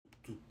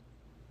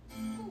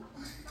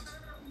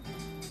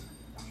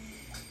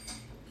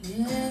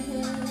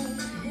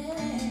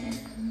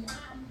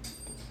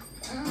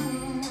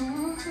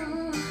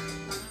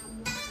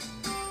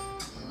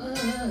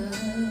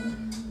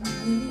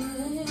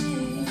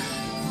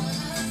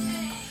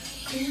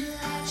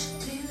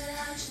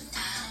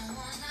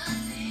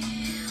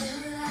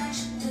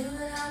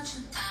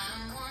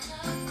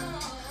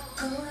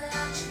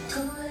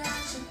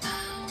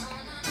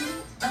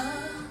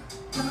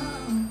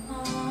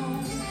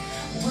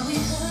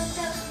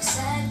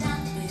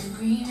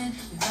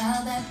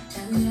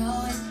said that we'd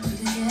always be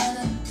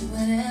together, do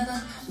whatever.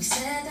 We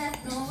said that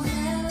no one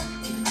ever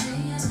keep it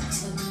between us. We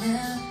said we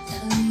never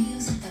leave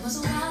us. That was a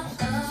while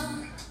ago.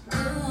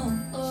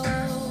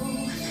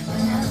 But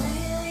now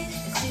lately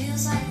it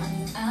feels like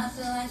I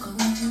feel like all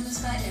we do is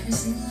fight every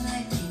single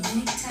night. Can't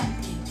make time,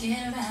 can't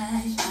get it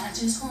right. I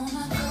just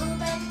wanna go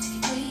back, take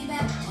it way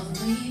back, all the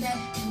way back.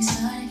 Can we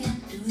start again,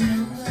 do it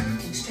over?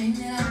 Can we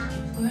straighten it out,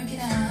 can we work it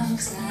out?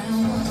 'Cause I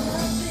don't wanna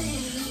be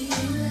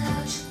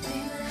without you, be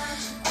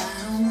without you. I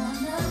don't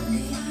wanna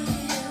live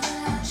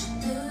without you,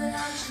 live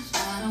without you.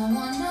 I don't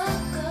wanna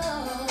go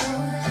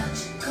without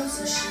you, 'cause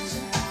the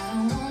sugar I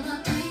don't wanna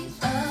be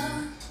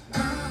alone. I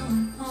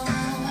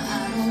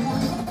don't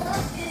wanna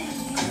be.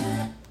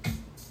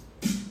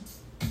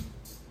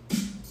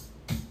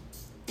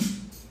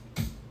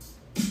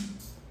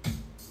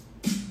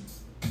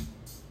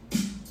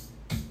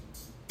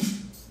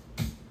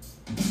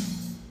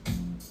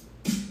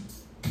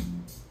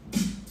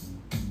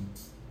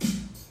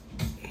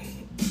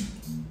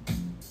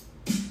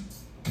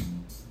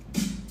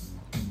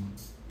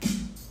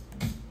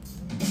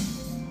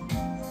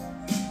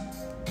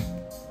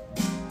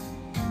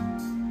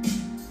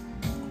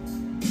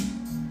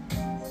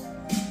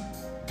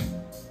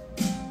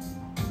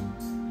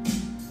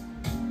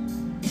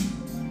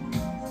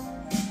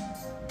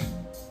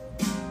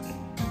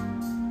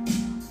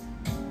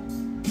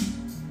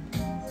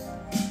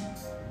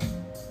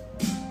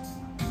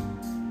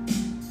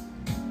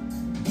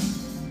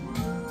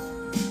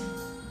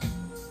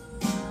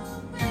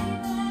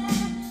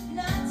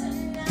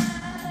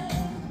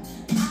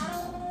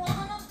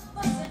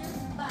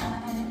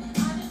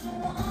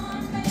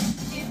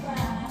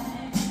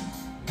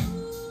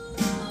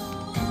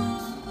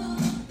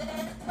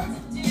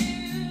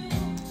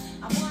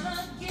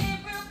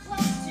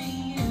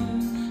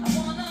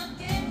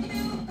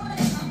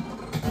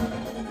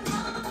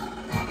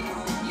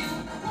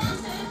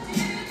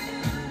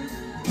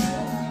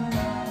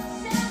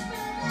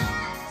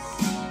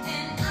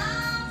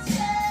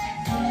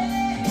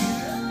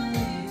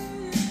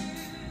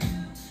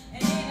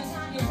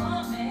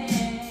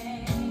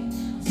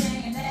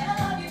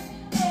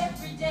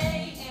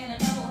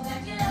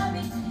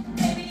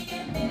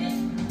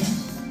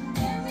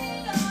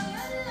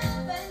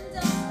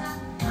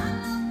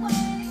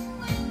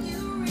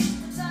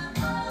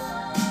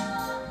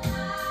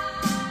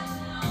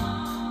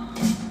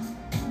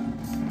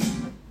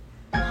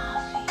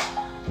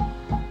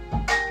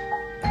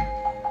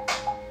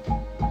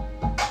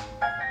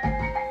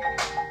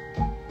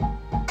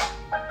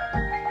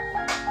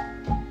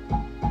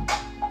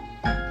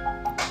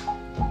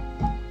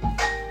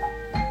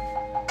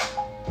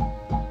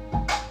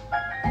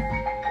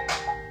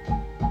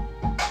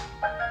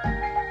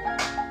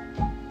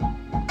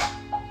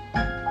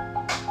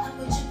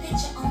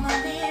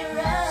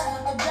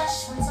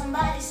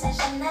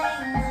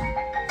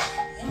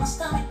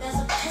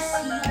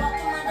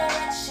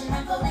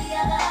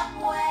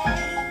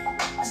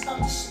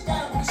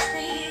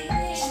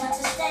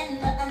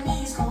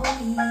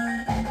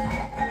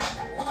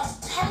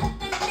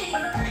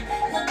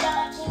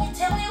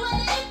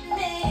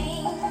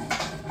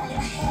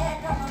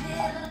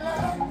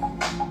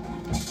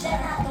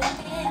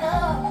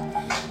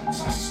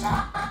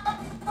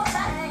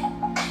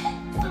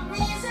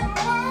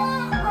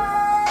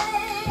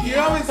 You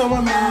always on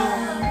my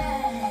mind.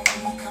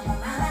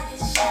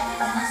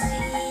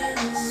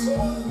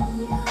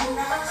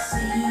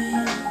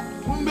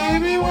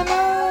 Baby, when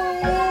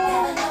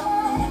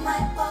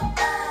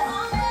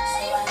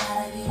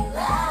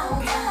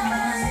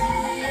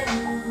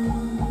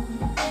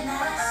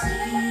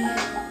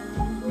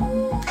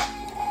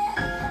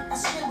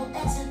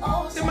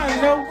in my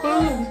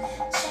notebook.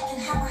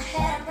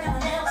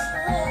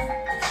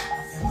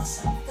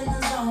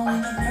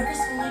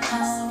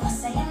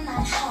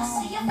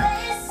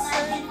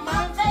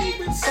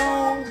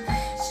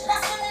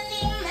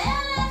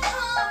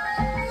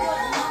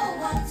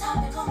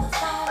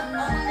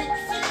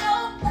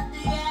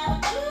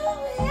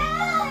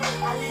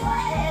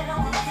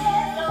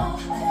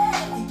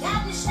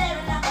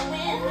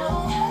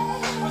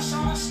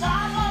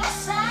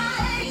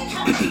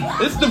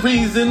 It's the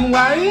reason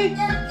why.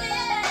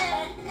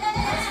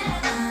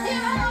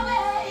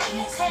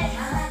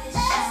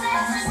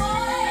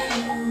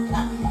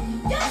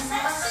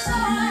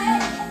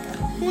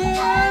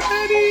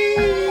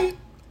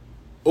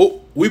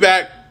 Oh, we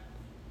back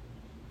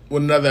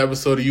with another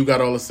episode of You Got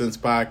All the Sense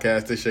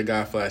podcast. This your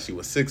guy Flashy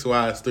with 6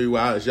 Ys, 3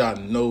 Ys. Y'all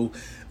know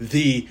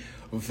the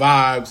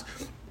vibes.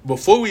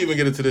 Before we even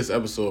get into this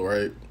episode,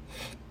 right,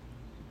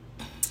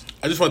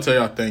 I just want to tell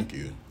y'all thank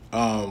you.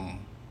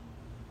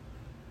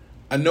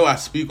 I know I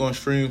speak on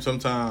stream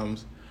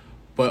sometimes,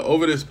 but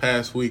over this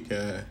past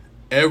weekend,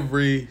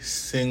 every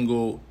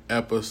single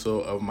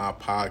episode of my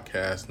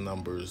podcast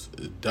numbers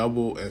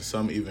double and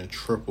some even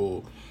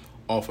triple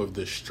off of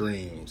the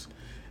streams.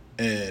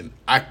 And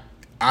I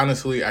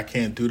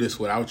can't do this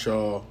without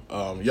y'all.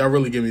 Y'all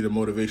really give me the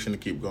motivation to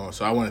keep going.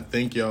 So I want to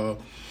thank y'all.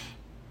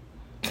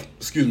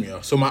 Excuse me,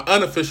 y'all. So my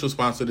unofficial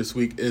sponsor this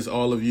week is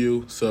all of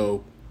you.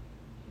 So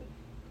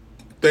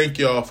thank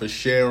y'all for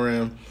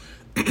sharing,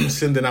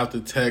 sending out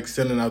the text,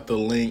 sending out the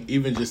link,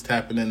 even just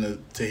tapping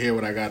in to hear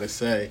what I got to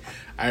say.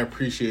 I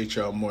appreciate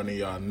y'all more than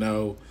y'all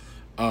know.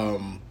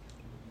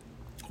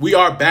 We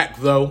are back,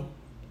 though.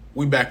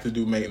 We back to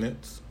do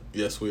maintenance.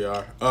 Yes, we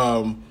are.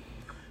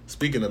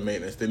 Speaking of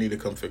maintenance, they need to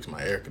come fix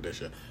my air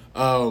conditioner.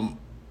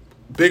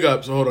 Big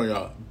ups. Hold on,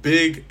 y'all.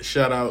 Big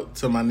shout out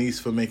to my niece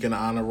for making an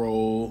honor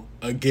roll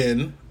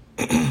again.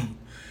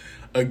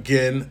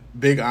 Again,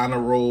 big honor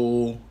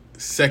roll.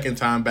 Second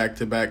time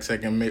back-to-back,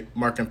 second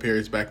marking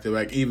periods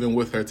back-to-back, even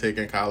with her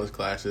taking college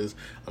classes.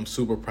 I'm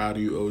super proud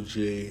of you,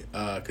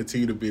 OG.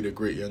 Continue to be the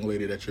great young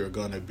lady that you're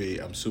going to be.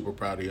 I'm super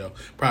proud of you.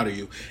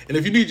 And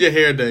if you need your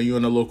hair done, you're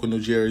in the local New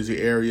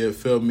Jersey area,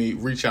 feel me,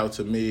 reach out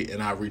to me,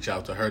 and I'll reach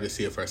out to her to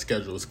see if her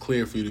schedule is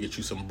clear for you to get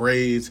you some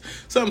braids,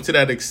 something to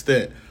that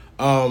extent.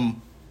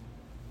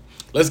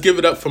 Let's give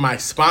it up for my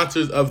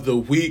sponsors of the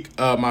week.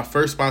 My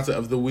first sponsor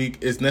of the week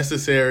is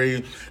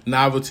Necessary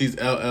Novelties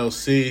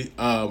LLC.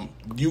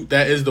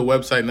 That is the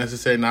website,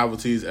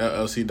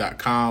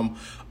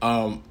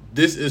 necessarynovetiesllc.com.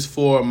 This is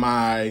for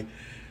my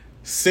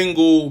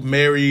single,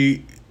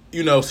 married,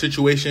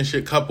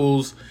 situationship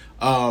couples.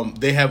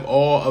 They have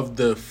all of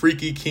the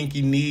freaky,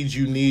 kinky needs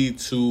you need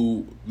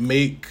to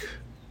make,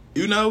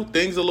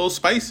 things a little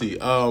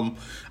spicy.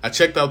 I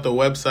checked out the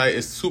website.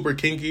 It's super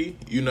kinky,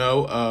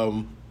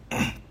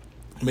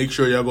 Make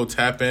sure y'all go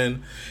tap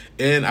in.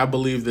 And I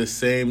believe the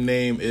same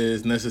name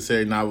is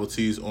Necessary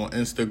Novelties on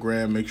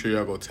Instagram. Make sure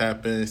y'all go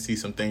tap in, see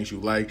some things you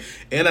like.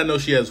 And I know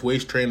she has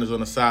waist trainers on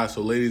the side.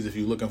 So, ladies, if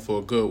you're looking for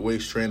a good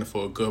waist trainer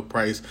for a good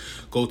price,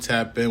 go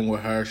tap in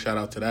with her. Shout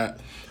out to that.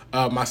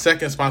 My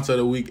second sponsor of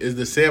the week is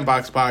the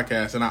Sandbox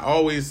Podcast. And I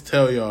always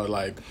tell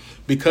y'all,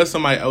 because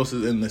somebody else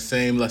is in the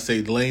same, let's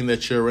say, lane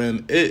that you're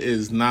in, it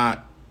is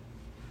not,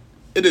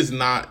 hate is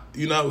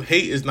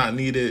not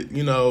needed,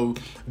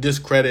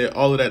 discredit,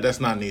 all of that, that's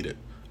not needed.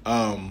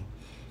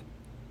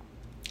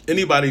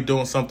 Anybody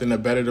doing something to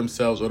better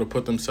themselves or to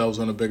put themselves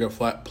on a bigger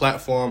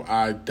platform,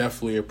 I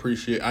definitely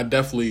appreciate.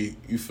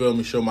 You feel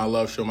me, show my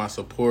love, show my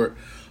support.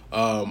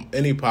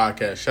 Any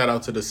podcast, shout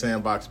out to the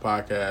Sandbox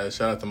Podcast,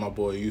 shout out to my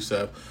boy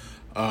Yusef.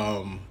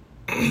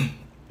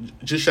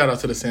 Just shout out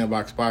to the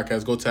Sandbox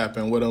Podcast, go tap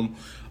in with them.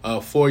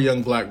 4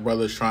 young black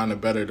brothers trying to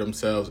better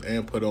themselves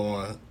and put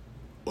on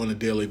a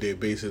daily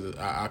basis.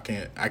 I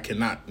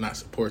cannot not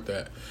support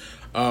that.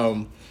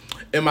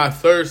 And my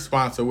third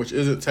sponsor, which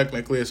isn't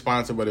technically a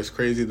sponsor, but it's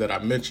crazy that I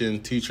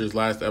mentioned teachers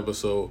last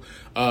episode.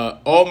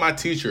 All my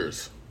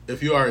teachers,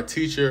 if you are a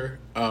teacher,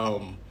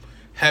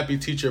 happy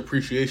Teacher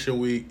Appreciation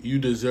Week. You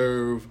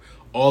deserve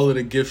all of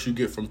the gifts you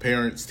get from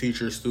parents,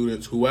 teachers,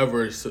 students,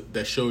 whoever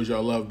that shows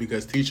y'all love,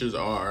 because teachers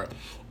are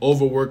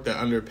overworked and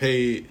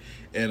underpaid,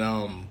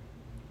 and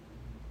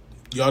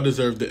y'all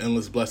deserve the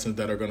endless blessings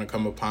that are going to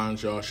come upon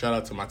y'all. Shout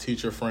out to my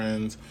teacher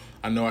friends.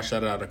 I know I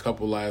shouted out a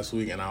couple last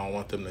week, and I don't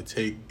want them to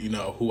take,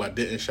 who I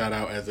didn't shout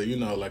out as a,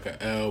 like a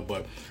L.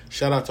 But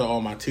shout out to all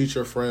my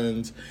teacher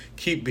friends.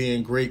 Keep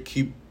being great.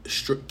 Keep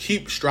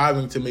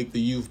striving to make the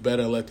youth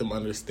better. Let them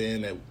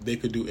understand that they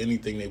could do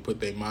anything they put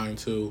their mind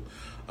to.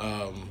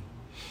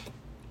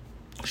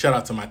 Shout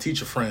out to my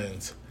teacher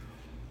friends.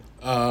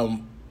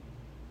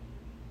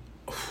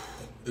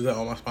 Is that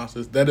all my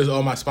sponsors? That is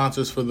all my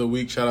sponsors for the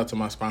week. Shout out to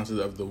my sponsors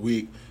of the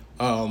week.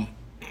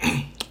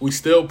 We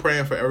still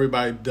praying for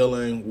everybody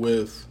dealing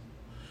with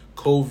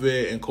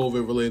COVID and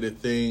COVID-related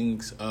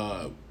things.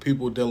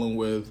 People dealing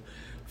with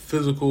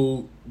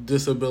physical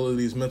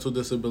disabilities, mental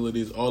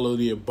disabilities, all of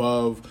the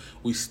above.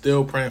 We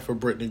still praying for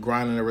Brittany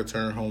Griner to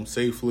return home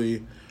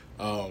safely.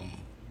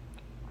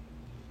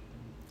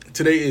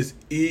 Today is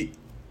Eid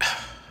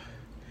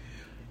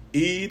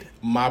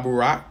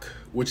Mubarak,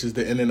 which is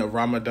the ending of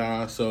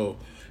Ramadan. So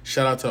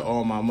shout out to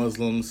all my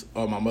Muslims,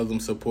 all my Muslim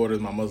supporters,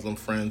 my Muslim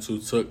friends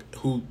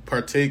who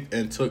partake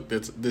and took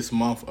this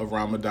month of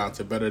Ramadan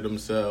to better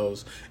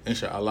themselves.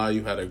 Inshallah,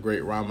 you had a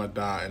great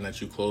Ramadan, and that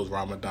you close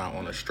Ramadan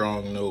on a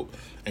strong note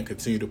and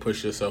continue to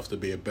push yourself to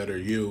be a better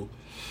you.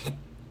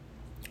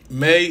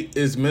 May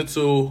is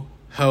Mental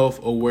Health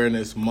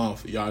Awareness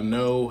Month. Y'all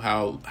know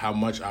how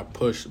much I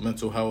push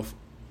mental health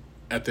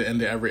at the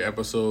end of every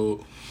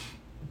episode.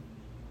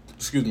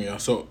 Excuse me, y'all.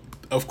 So,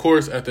 of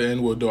course, at the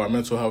end, we'll do our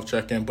mental health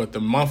check-in, but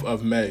the month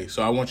of May.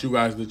 So I want you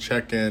guys to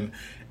check in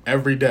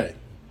every day.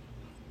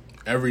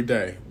 Every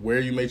day. Where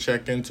you may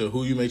check in, to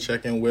who you may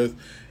check in with,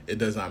 it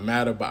does not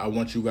matter, but I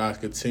want you guys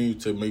to continue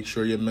to make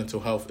sure your mental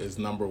health is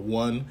number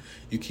one.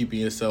 You keeping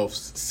yourself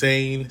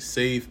sane,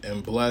 safe,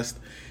 and blessed,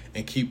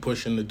 and keep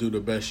pushing to do the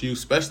best you,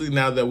 especially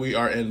now that we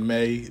are in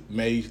May.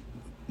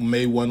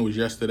 May 1 was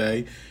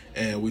yesterday,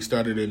 and we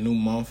started a new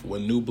month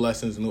with new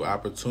blessings, new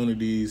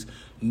opportunities,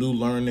 new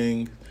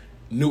learning,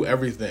 new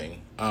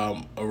everything.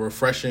 A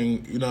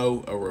refreshing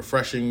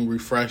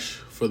refresh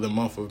for the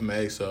month of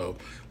May. So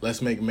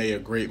let's make May a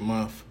great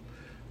month.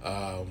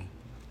 I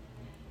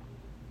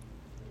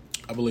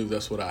believe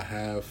that's what I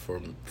have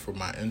for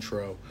my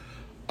intro.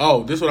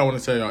 Oh, this is what I want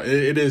to tell y'all.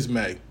 It is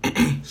May.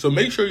 So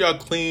make sure y'all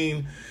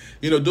clean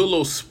do a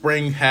little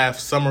spring, half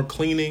summer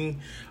cleaning.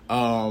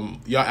 Y'all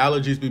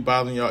allergies be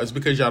bothering y'all. It's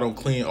because y'all don't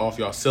clean off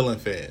y'all ceiling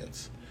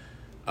fans.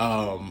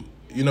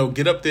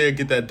 Get up there,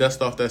 get that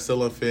dust off that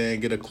ceiling fan,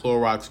 get a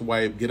Clorox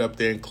wipe, get up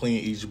there and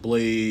clean each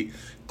blade,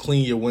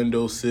 clean your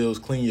window sills,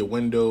 clean your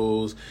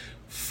windows,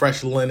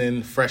 fresh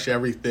linen, fresh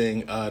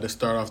everything to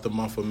start off the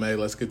month of May.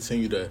 Let's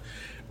continue to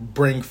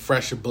bring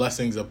fresh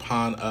blessings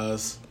upon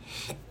us.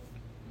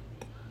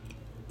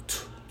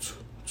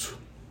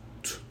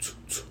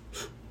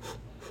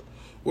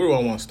 Where do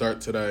I want to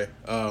start today?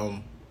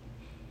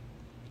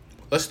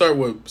 Let's start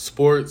with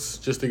sports,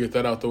 just to get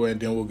that out the way, and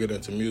then we'll get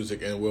into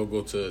music, and we'll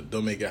go to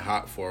Don't Make It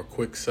Hot for a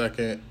quick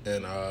second,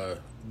 and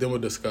then we'll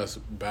discuss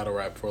battle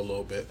rap for a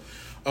little bit.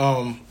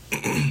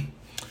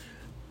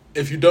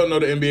 If you don't know,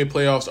 the NBA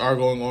playoffs are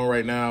going on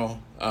right now.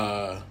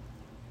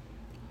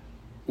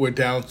 We're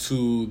down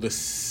to the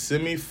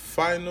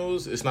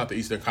semifinals. It's not the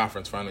Eastern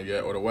Conference final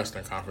yet, or the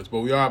Western Conference, but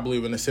we are, I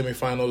believe, in the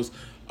semifinals.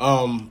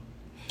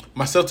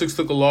 My Celtics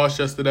took a loss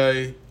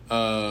yesterday.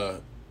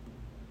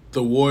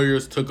 The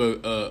Warriors took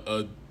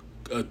a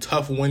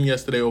tough win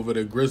yesterday over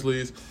the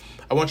Grizzlies.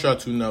 I want y'all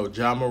to know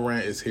Ja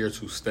Morant is here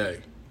to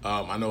stay.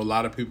 I know a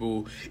lot of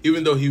people,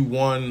 even though he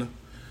won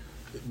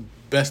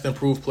Best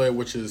Improved Player,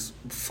 which is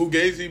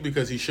fugazi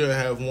because he shouldn't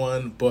have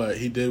won, but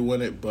he did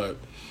win it. But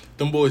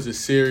them boys are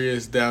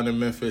serious down in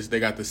Memphis. They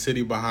got the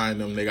city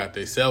behind them. They got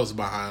themselves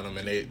behind them,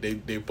 and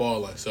they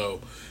balling. So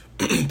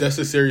that's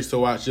a series to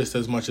watch just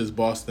as much as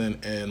Boston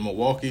and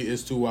Milwaukee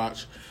is to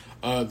watch.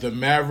 The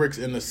Mavericks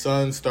and the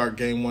Suns start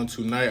game 1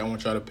 tonight. I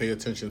want y'all to pay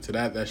attention to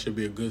that. That should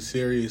be a good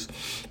series.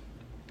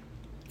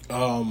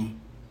 The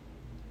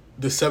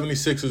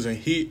 76ers and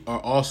Heat are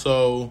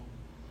also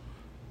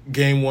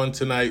game 1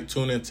 tonight.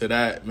 Tune into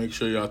that. Make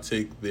sure y'all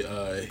take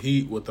the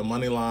Heat with the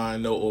money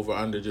line. No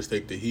over-under. Just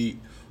take the Heat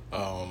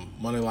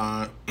money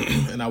line.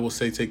 And I will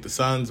say take the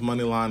Suns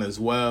money line as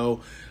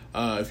well.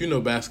 If you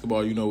know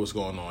basketball, you know what's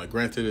going on.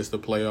 Granted, it's the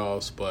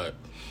playoffs, but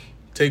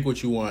take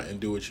what you want and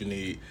do what you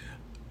need.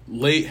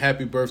 Late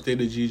happy birthday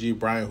to Gigi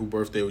Bryant, whose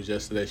birthday was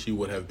yesterday. She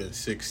would have been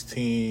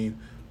 16.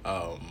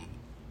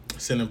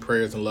 Sending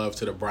prayers and love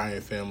to the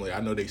Bryant family. I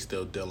know they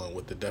still dealing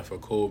with the death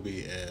of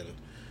Kobe, and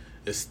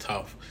it's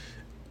tough.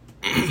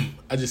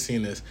 I just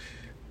seen this.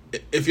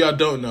 If y'all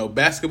don't know,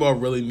 basketball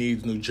really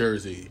needs New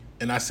Jersey.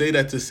 And I say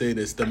that to say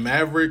this. The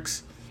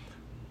Mavericks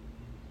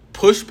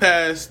pushed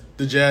past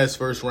the Jazz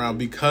first round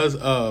because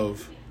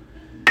of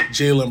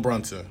Jalen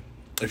Brunson.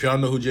 If y'all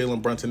know who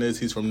Jalen Brunson is,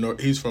 he's from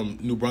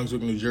New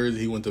Brunswick, New Jersey.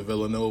 He went to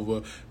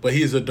Villanova, but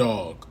he's a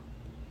dog.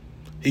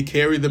 He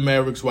carried the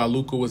Mavericks while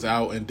Luka was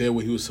out and did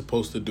what he was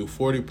supposed to do.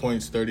 40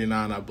 points,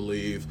 39, I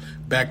believe,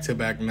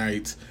 back-to-back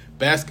nights.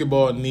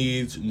 Basketball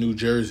needs New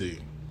Jersey.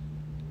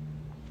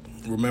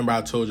 Remember,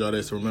 I told y'all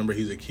this. Remember,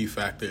 he's a key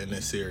factor in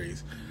this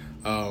series.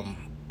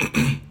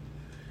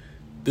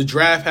 The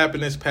draft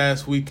happened this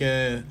past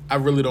weekend. I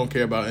really don't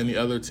care about any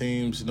other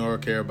teams, nor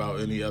care about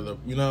any other,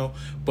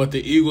 But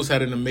the Eagles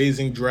had an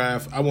amazing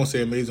draft. I won't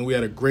say amazing. We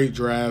had a great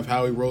draft.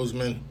 Howie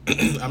Roseman.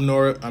 I'm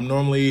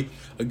normally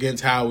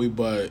against Howie,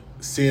 but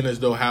seeing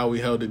as though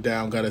Howie held it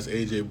down, got us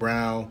A.J.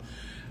 Brown.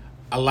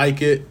 I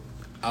like it.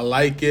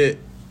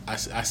 I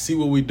see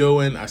what we're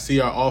doing. I see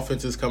our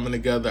offenses coming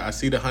together. I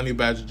see the Honey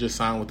Badger just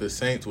signed with the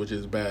Saints, which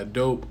is bad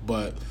dope,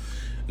 but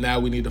now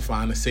we need to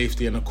find a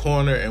safety in the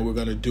corner, and we're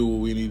going to do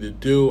what we need to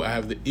do. I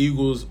have the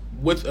Eagles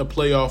with a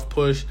playoff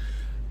push.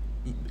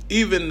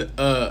 Even,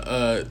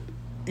 I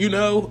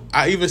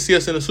even see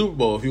us in the Super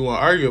Bowl if you want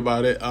to argue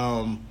about it.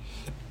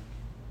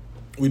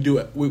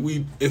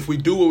 If we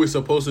do what we're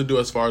supposed to do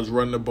as far as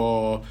run the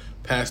ball,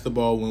 pass the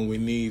ball when we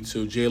need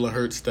to, Jalen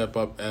Hurts step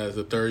up as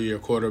a third-year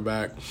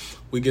quarterback.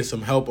 We get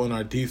some help on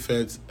our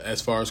defense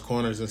as far as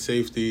corners and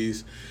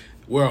safeties.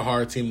 We're a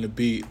hard team to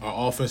beat.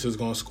 Our offense is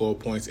going to score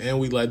points, and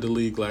we led the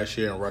league last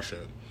year in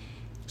rushing.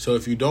 So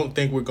if you don't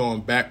think we're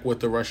going back with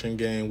the rushing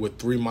game with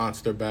 3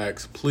 monster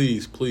backs,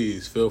 please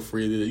feel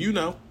free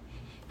to,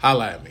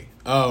 holla at me.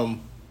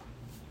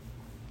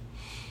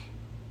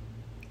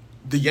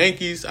 The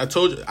Yankees, I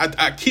told you,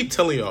 I keep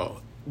telling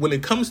y'all, when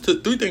it comes to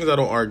 3 things I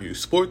don't argue,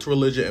 sports,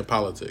 religion, and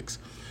politics.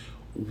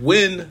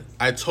 When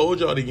I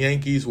told y'all the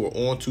Yankees were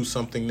on to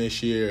something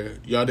this year,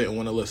 y'all didn't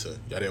want to listen.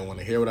 Y'all didn't want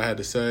to hear what I had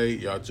to say.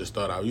 Y'all just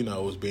thought I,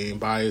 was being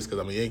biased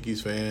because I'm a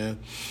Yankees fan.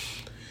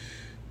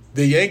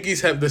 The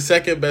Yankees have the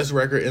second best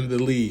record in the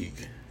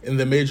league, in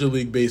the Major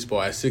League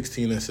Baseball, at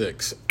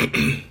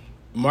 16-6.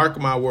 Mark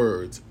my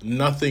words,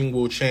 nothing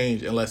will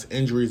change unless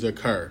injuries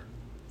occur.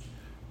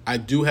 I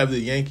do have the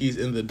Yankees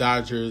and the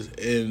Dodgers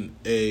in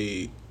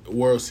a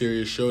World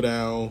Series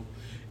showdown.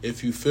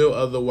 If you feel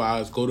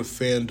otherwise, go to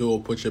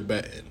FanDuel, put your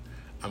bet in.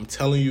 I'm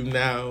telling you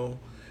now,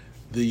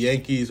 the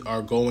Yankees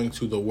are going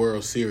to the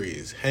World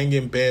Series.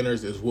 Hanging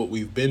banners is what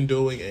we've been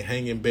doing, and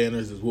hanging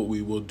banners is what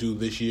we will do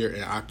this year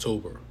in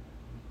October.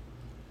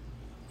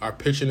 Our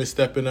pitching is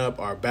stepping up.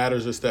 Our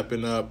batters are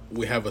stepping up.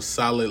 We have a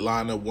solid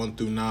lineup 1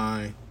 through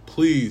 9.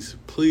 Please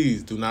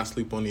do not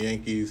sleep on the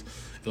Yankees.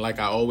 And like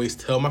I always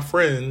tell my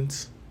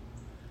friends,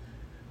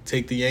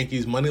 Take the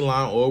Yankees money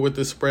line or with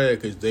the spread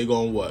because they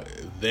going what?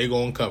 They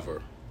going to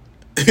cover.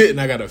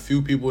 And I got a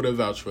few people to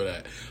vouch for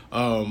that.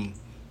 I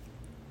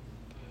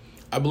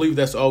believe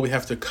that's all we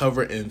have to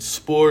cover in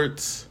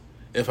sports.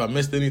 If I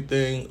missed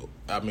anything,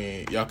 I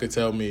mean, y'all could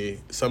tell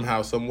me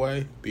somehow, some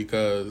way,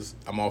 because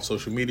I'm off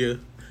social media.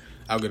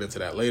 I'll get into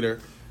that later.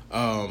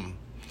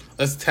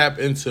 Let's tap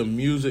into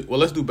music. Well,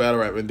 let's do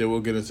battle rap, and then we'll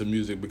get into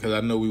music, because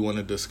I know we want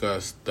to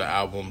discuss the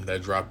album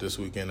that dropped this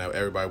weekend that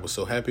everybody was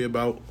so happy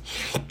about.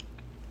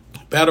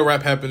 Battle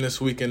rap happened this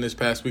weekend. This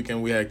past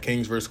weekend, we had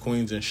Kings vs.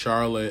 Queens in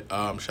Charlotte.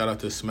 Shout out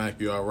to Smack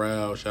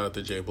URL. Shout out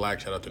to Jay Black.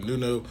 Shout out to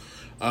Nunu.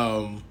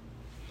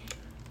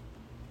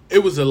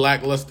 It was a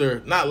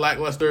not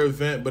lackluster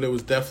event, but it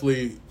was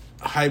definitely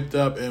hyped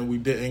up, and we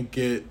didn't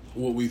get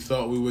what we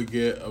thought we would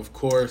get. Of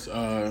course,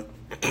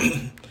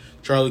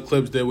 Charlie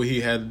Clips did what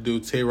he had to do.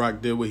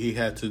 Tay-Rock did what he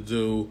had to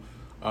do.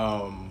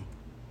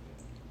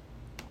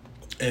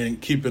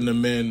 And keeping the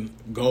men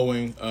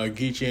going.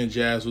 Geechee and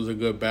Jazz was a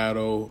good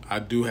battle. I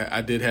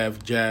did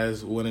have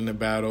Jazz winning the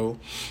battle,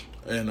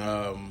 and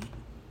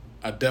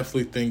I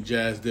definitely think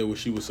Jazz did what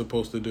she was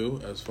supposed to do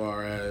as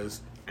far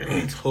as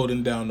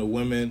holding down the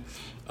women.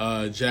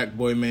 Jack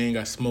Boy Maine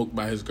got smoked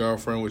by his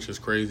girlfriend, which is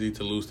crazy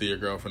to lose to your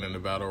girlfriend in the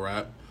battle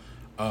rap.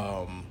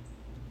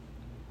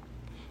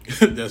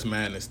 That's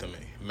madness to me.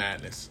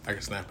 Madness. I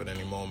can snap at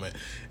any moment.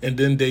 And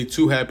then day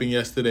 2 happened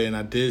yesterday, and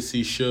I did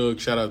see Suge.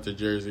 Shout out to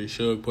Jersey.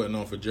 Suge putting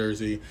on for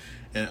Jersey.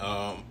 And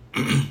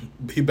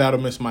he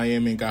battled Miss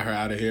Miami and got her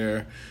out of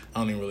here. I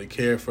don't even really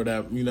care for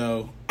that. You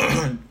know,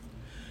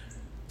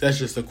 that's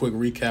just a quick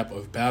recap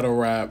of battle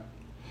rap.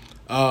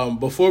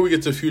 Before we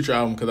get to future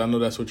album, because I know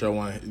that's what y'all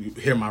want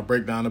to hear my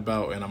breakdown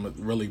about, and I'm going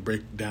to really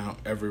break down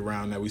every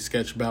round that we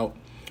sketch about.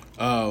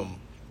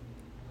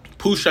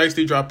 Pooh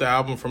Shiesty dropped the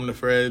album from the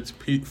Feds.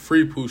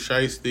 Free Pooh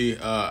Shiesty.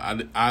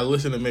 I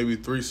listened to maybe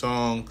 3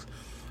 songs.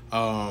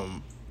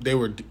 They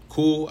were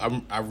cool.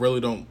 I really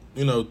don't,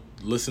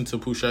 listen to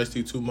Pooh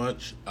Shiesty too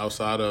much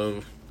outside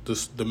of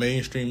the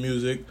mainstream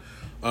music.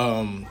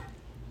 Lil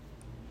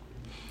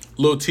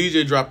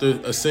TJ dropped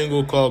a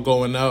single called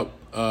Going Up,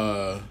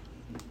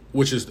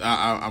 which is,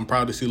 I'm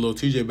proud to see Lil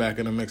TJ back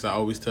in the mix. I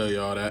always tell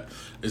y'all that.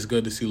 It's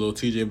good to see Lil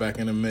TJ back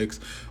in the mix.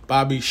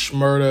 Bobby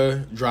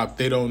Shmurda dropped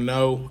They Don't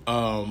Know.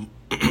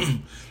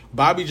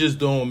 Bobby just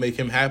doing what make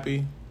him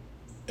happy,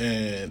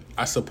 and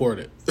I support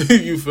it.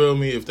 You feel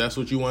me? If that's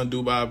what you want to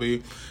do,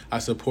 Bobby, I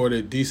support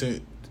it.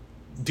 Decent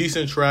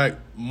track,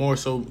 more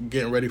so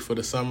getting ready for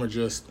the summer,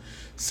 just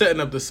setting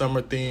up the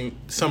summer theme,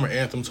 summer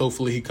anthems.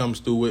 Hopefully he comes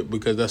through it,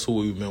 because that's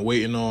what we've been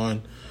waiting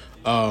on.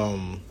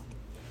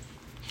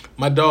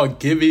 My dog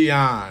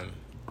Giveon,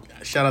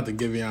 shout out to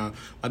Giveon.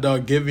 My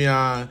dog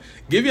Giveon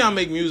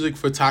make music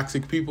for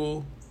toxic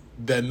people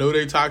that know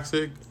they're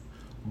toxic,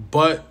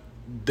 but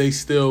they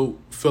still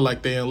feel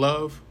like they in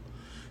love.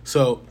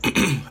 So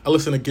I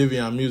listen to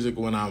Giveon music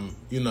when I'm,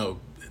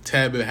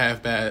 tad bit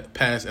half bad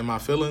past in my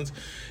feelings.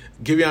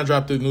 Giveon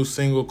dropped a new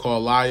single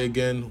called Lie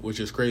Again, which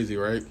is crazy,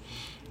 right?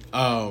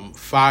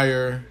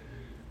 Fire.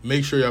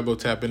 Make sure y'all go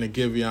tap into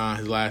Giveon,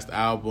 his last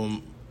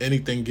album.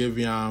 Anything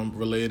Giveon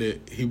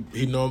related, he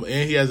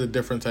has a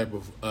different type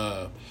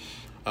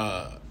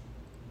of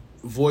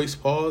voice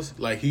pause.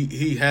 Like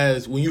he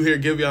has, when you hear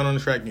Giveon on the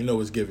track, you know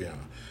it's Giveon.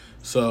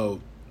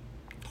 So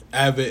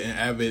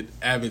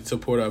avid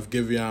supporter of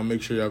Giveon.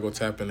 Make sure y'all go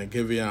tap into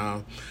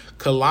Giveon.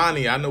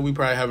 Kalani, I know we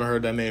probably haven't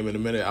heard that name in a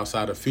minute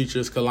outside of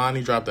features.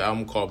 Kalani dropped the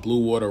album called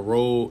Blue Water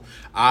Road.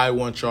 I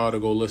want y'all to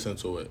go listen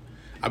to it.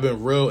 I've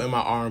been real in my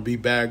R&B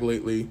bag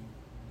lately.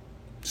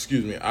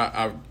 Excuse me.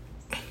 I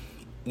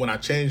when I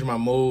change my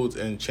modes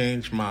and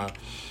change my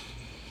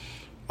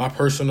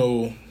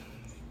personal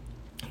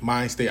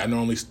mind state, I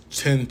normally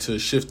tend to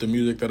shift the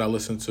music that I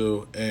listen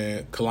to.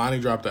 And Kalani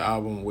dropped the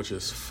album, which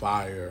is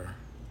fire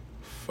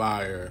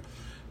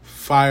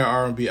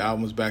R&B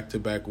albums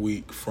back-to-back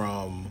week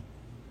from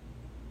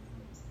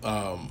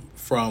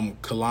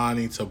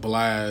Kalani to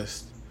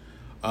Blast.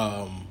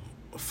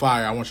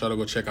 Fire. I want y'all to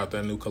go check out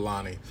that new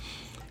Kalani.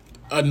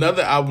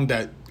 Another album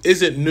that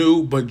isn't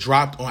new but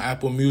dropped on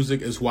Apple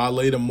Music is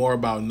Wale, The More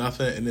About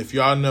Nothing. And if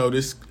y'all know,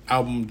 this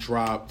album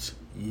dropped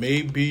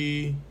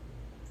maybe,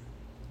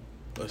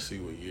 let's see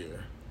what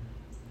year.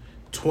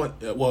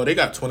 They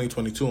got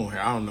 2022 on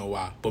here. I don't know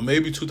why. But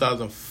maybe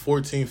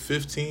 2014,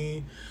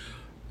 15.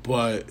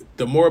 But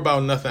the More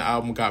About Nothing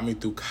album got me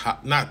through,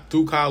 not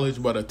through college,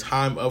 but a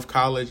time of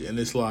college. And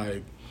it's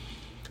like,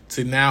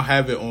 to now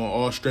have it on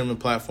all streaming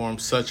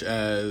platforms such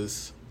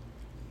as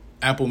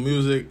Apple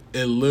Music,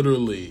 it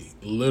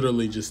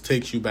literally just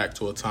takes you back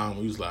to a time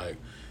where you was like,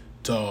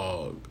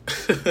 dog.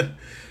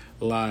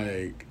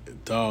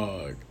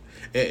 Dog.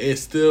 It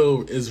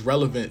still is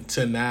relevant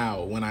to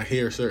now when I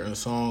hear certain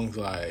songs.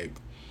 Like,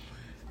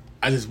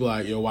 I just be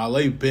like, yo,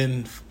 Wale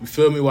been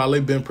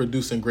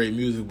producing great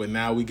music, but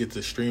now we get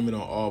to stream it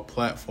on all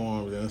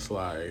platforms, and it's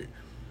like,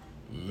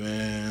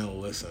 man,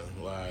 listen,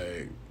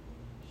 like,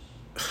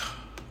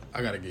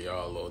 I gotta give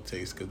y'all a little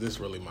taste, because this is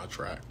really my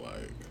track,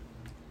 like,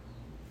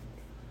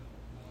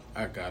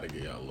 I gotta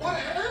get y'all a little. What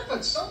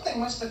happened? Something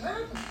must have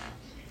happened.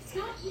 It's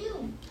not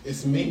you.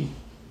 It's me.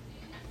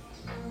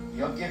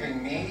 You're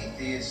giving me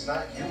the it's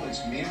not you,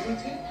 it's me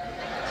routine?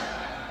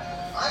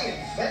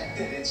 I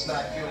invented it's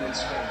not you,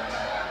 it's me.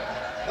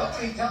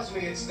 Nobody tells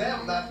me it's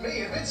them, not me.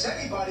 If it's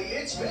anybody,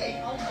 it's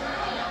me. Oh,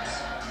 right.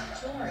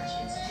 George,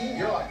 it's you.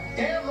 You're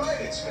damn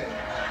right it's me.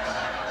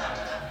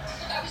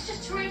 I was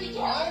just trying to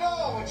get... I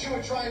know what you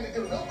were trying to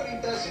do.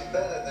 Nobody does it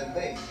better than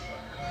me.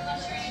 I'm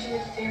sure you do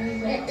it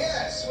very well.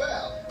 Yes,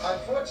 well,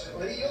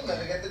 unfortunately, you'll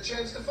never get the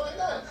chance to find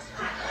out.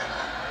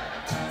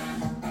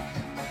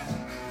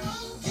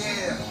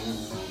 Yeah.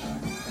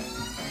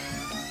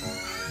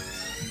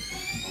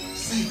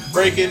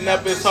 Breaking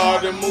up is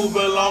hard to move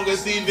along,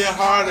 it's even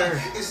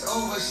harder. It's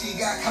over, she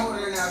got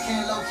colder now,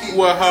 can't locate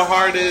Where her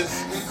heart is.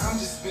 I'm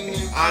just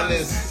being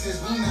honest.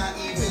 Since we not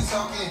even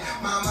talking,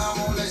 my mom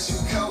won't let you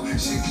go.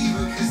 She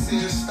even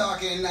consider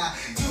stalking. Now,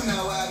 you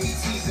know I be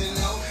teasing,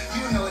 no.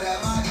 You know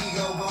that my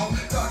ego won't.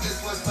 Thought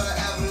this was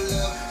forever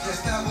love.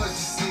 Yes, that was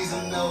just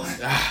season, no.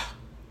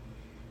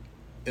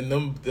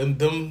 And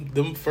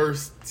them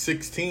first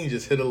 16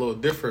 just hit a little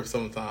different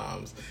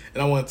sometimes.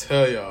 And I want to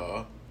tell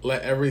y'all,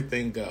 let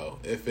everything go.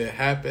 If it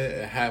happened,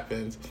 it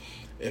happens.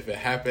 If it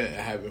happened, it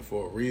happened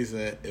for a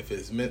reason. If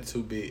it's meant to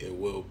be, it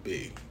will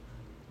be.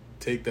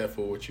 Take that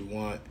for what you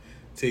want.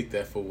 Take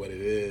that for what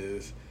it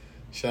is.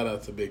 Shout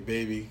out to Big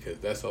Baby, because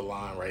that's a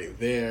line right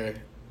there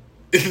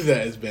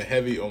that has been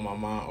heavy on my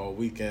mind all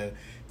weekend.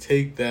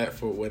 Take that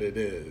for what it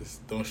is.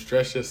 Don't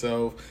stress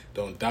yourself.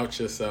 Don't doubt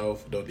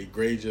yourself. Don't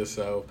degrade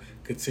yourself.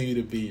 Continue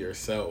to be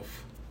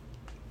yourself.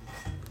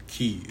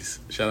 Keys.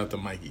 Shout out to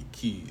Mikey.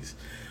 Keys.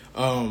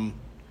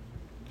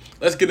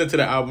 Let's get into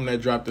the album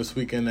that dropped this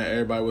weekend that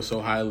everybody was so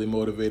highly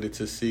motivated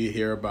to see,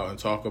 hear about, and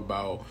talk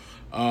about.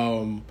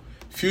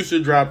 Future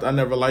dropped I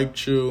Never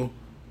Liked You.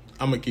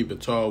 I'm going to keep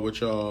it tall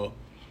with y'all.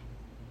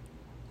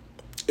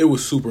 It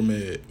was super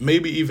mid.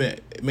 Maybe even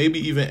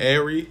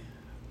airy.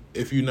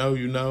 If you know,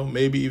 you know.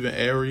 Maybe even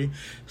airy.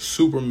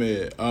 Super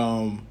mid.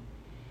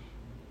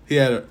 He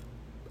had,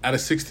 out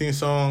of 16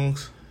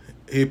 songs,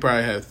 he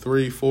probably had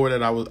 3, 4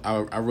 that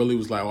I really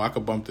was like, I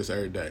could bump this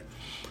every day.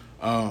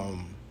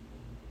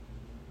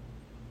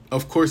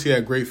 Of course, he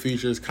had great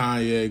features: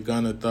 Kanye,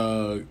 Gunna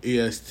Thug,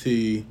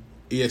 ESTG,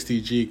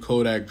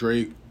 Kodak,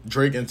 Drake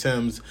and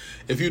Tim's.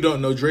 If you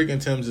don't know, Drake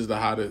and Tim's is the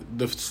hottest.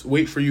 The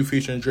Wait For You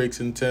featuring Drake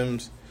and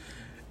Tim's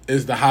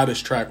is the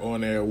hottest track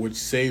on there, which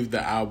saved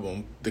the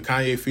album. The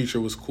Kanye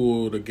feature was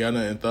cool. The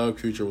Gunna and Thug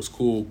feature was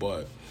cool,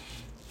 but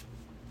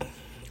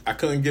I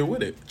couldn't get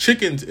with it.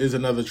 Chickens is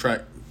another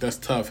track that's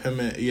tough.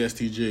 Him and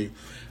ESTG.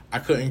 I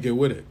couldn't get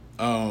with it.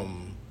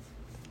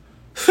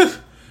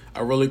 I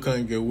really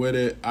couldn't get with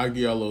it. I'll give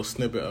y'all a little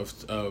snippet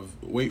of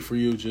Wait For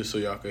You just so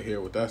y'all can hear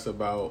what that's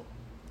about.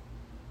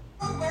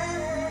 Early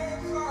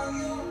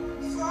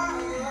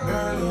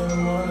in the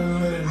morning,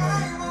 late at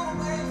night.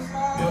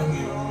 It don't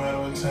even matter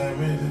what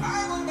time it is.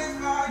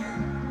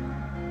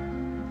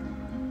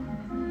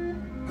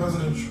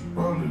 Presidential,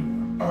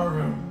 rolling,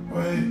 RM,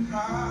 wait.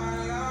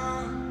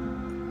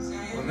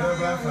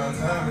 Whenever I find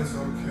time, it's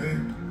okay.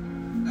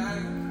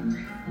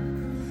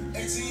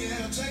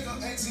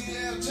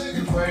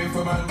 You pray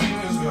for my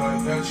demons, girl, I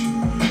got you.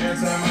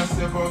 Every time I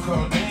sip on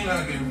codeine, I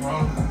get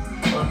wrong.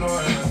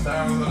 Annoying the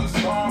sounds of the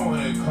storm when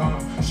it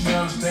comes. She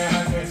understand I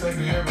can't take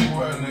her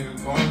everywhere a nigga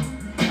going.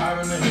 I've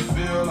been in the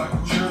field like the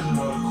children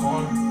of the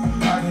corner.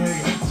 I can hear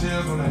your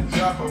tears when they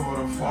drop over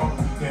the phone.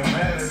 Get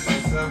mad at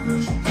yourself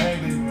cause you can't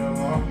leave me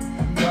alone.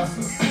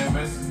 Gossip and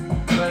messy,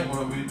 that ain't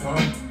what we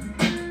doing.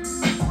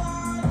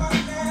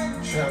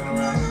 Traveling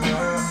around the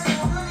world,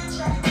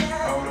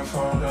 over the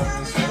phone down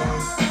the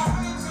stairs.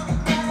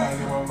 I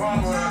get my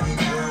mom around the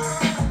girl.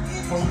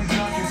 When we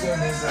drunk, you tell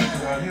me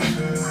exactly how you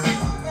feel.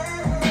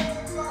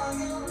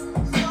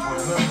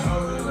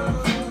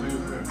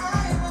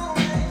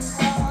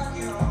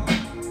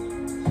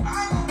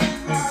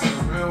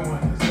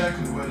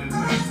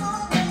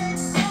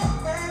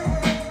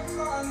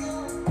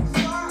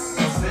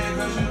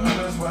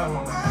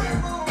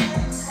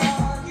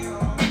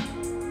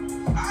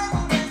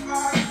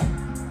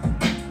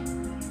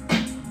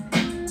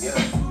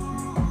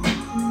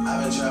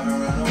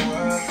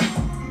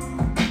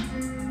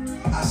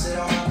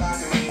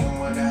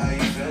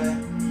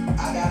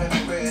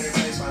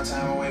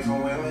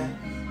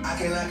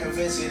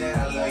 Convince you that I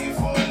love you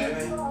for a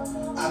living.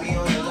 I be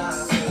on your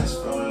line, feeling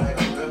sprung like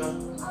a river.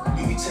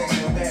 You be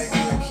texting back,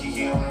 you and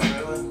Kiki on the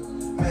river.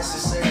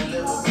 Message say a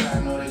little, but I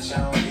know that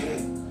y'all don't get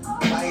it.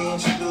 Why you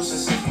introduce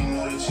us if you knew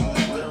that you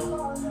was with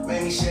him?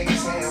 Made me shake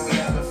his hand, we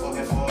have been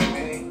fucking for a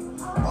minute.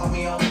 Brought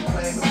me off the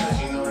plane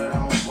because you know that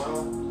I'm a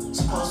swimmer.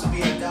 Supposed to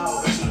be a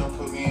dog, but you done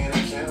put me in a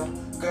kennel.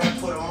 Girl,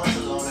 put a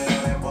muzzle on it,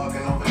 on that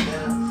barking over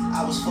dinner.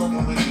 I was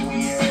fucking with you when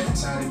you had the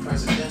tiny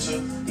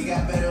presidential. You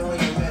got better when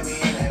you met me.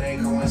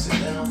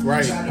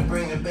 Right. Try to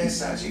bring the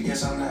best out you.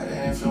 Guess I'm not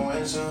that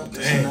influential.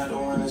 Guess I'm not the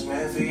one that's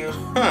meant for you.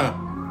 Huh.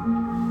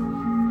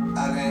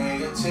 I can hear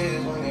your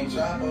tears when they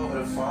drop over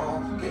the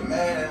phone. Get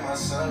mad at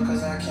myself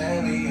cause I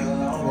can't leave you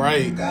alone.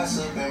 Right.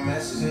 Gossip and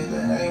messages,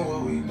 that ain't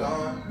what we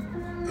doing.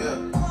 Yeah.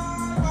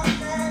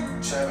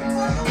 Traveling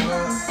around the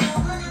world.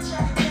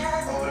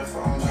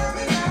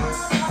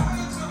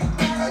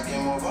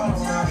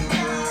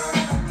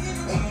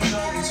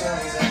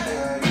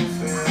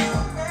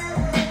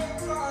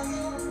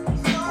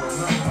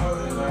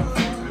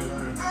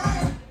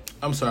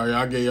 sorry,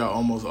 I gave y'all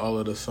almost all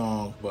of the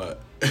song,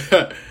 but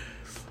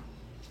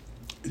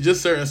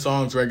just certain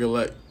songs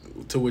regulate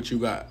to what you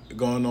got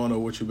going on or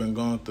what you've been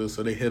going through,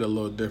 so they hit a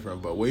little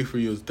different. But Wait For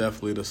You is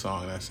definitely the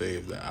song that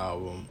saved the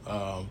album.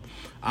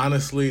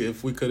 Honestly,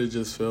 if we could have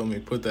just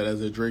put that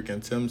as a Drake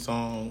and Tim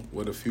song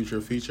with a Future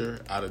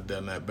feature, I'd have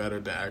done that better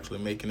than actually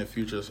making a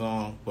Future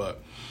song.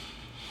 But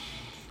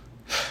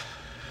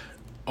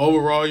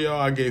overall,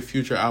 y'all, I gave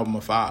Future album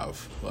a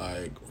 5.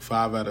 Like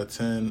 5 out of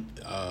 10.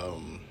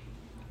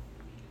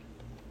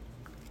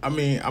 I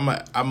mean, I'm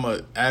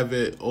a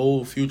avid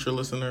old Future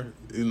listener,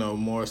 you know,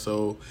 more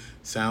so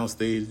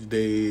Soundstage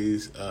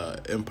Days,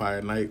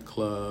 Empire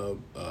Nightclub,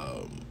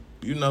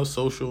 you know,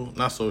 Jet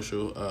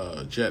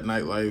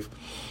Nightlife.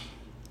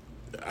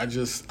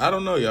 I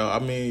don't know, y'all. I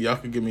mean, y'all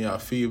can give me y'all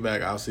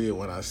feedback. I'll see it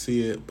when I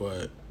see it,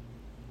 but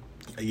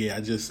yeah,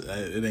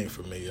 it ain't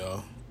for me,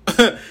 y'all.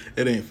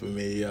 It ain't for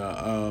me,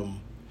 y'all.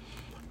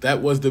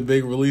 That was the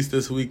big release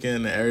this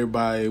weekend.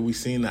 We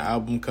seen the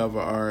album cover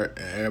art,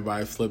 and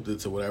everybody flipped it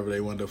to whatever they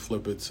wanted to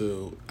flip it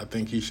to. I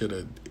think he should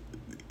have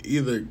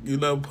either, you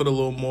know, put a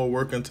little more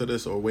work into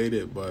this or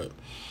waited, but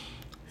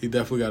he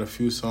definitely got a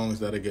few songs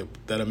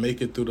that'll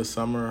make it through the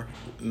summer.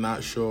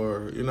 Not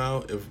sure, you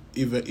know, if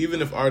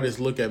even if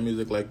artists look at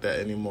music like that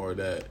anymore,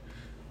 that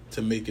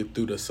to make it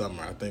through the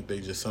summer. I think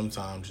they just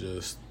sometimes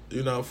just,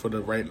 you know, for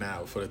the right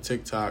now, for the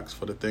TikToks,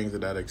 for the things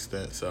of that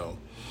extent. So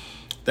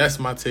that's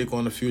my take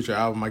on the Future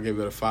album. I give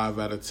it a 5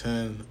 out of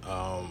 10.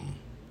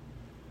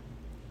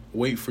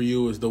 Wait For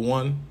You is the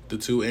 1, the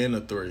 2, and the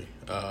 3.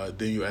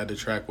 Then you add the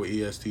track with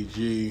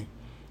ESTG.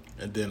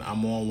 And then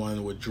I'm on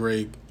one with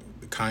Drake,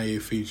 the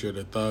Kanye feature,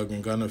 the Thug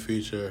and Gunna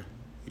feature.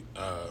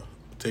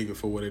 Take it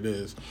for what it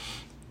is.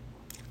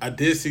 I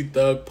did see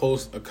Thug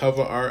post a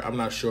cover art. I'm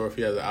not sure if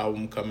he has an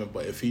album coming,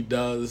 but if he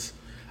does,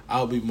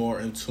 I'll be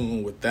more in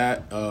tune with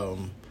that.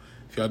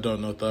 If y'all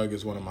don't know, Thug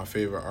is one of my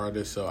favorite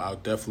artists, so I'll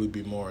definitely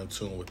be more in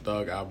tune with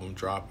Thug album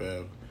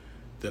dropping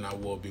than I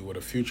will be with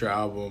a Future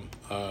album.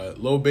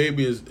 Lil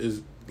Baby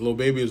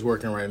is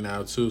working right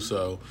now too,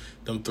 so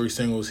them 3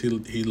 singles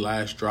he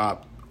last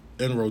dropped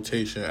in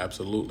rotation,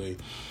 absolutely.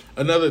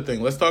 Another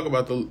thing, let's talk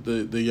about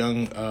the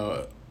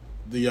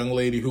young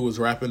lady who was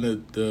rapping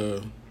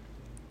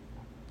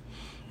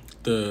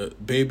the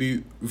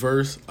Baby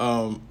verse.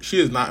 She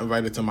is not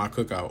invited to my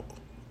cookout.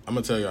 I'm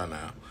gonna tell y'all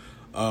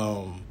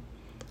now.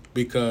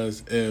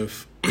 Because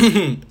if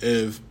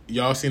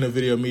y'all seen a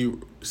video of me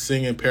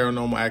singing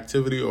Paranormal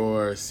Activity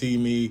or see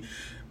me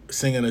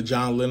singing a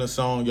John Lennon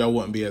song, y'all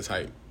wouldn't be as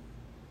hype.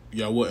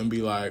 Y'all wouldn't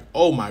be like,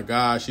 oh my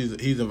gosh,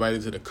 he's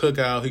invited to the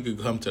cookout. He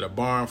could come to the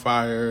barn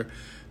fire.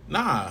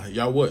 Nah,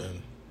 y'all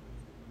wouldn't.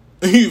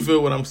 You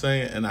feel what I'm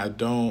saying? And I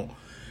don't.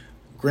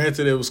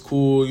 Granted, it was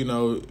cool, you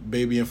know,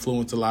 Baby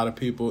influenced a lot of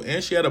people.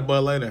 And she had a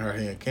Bud Light in her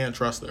hand. Can't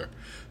trust her.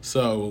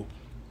 So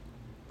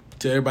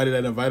to everybody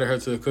that invited her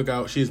to the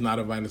cookout, she's not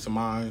invited to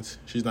mine.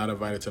 She's not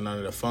invited to none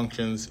of the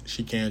functions.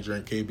 She can't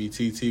drink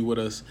KBTT with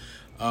us.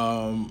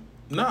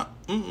 No.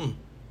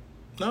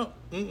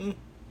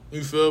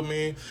 You feel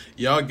me?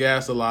 Y'all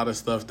gas a lot of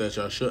stuff that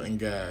y'all shouldn't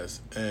gas.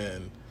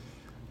 And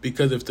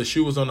because if the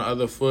shoe was on the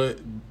other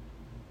foot,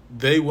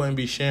 they wouldn't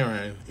be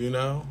sharing, you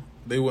know?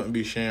 They wouldn't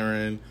be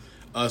sharing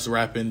us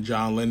rapping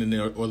John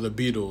Lennon or the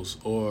Beatles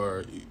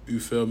or,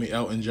 you feel me,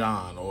 Elton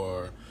John,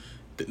 or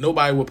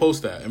nobody would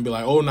post that and be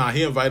like, oh, nah,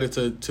 he invited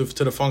to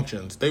the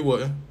functions. They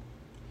wouldn't.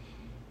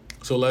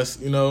 So let's,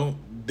 you know,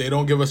 they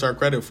don't give us our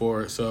credit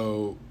for it.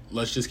 So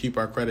let's just keep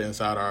our credit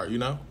inside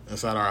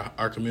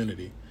our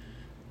community.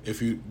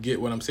 If you get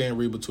what I'm saying,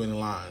 read between the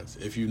lines.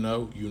 If you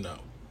know, you know.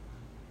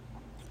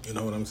 You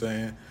know what I'm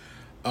saying?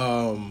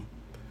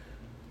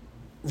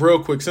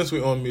 Real quick, since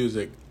we're on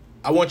music,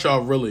 I want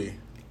y'all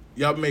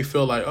may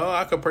feel like, oh,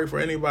 I could pray for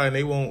anybody and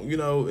they won't, you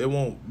know, it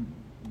won't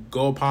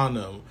go upon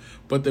them.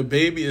 But the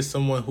Baby is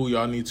someone who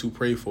y'all need to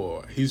pray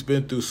for. He's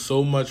been through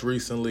so much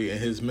recently, and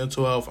his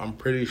mental health, I'm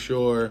pretty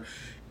sure,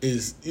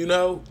 is, you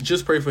know,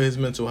 just pray for his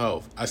mental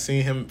health. I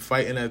seen him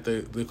fighting at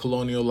the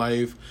Colonial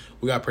Life.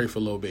 We got to pray for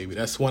Lil Baby.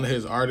 That's one of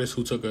his artists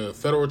who took a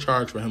federal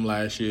charge for him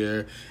last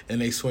year,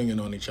 and they swinging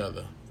on each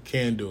other.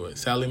 Can't do it.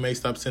 Sally Mae,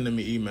 stop sending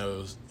me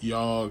emails.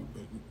 Y'all,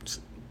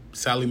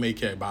 Sally Mae,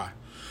 care. Bye.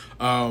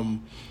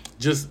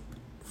 Just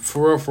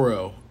for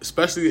real,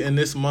 especially in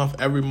this month,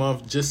 every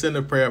month, just send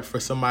a prayer up for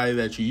somebody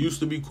that you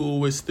used to be cool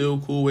with, still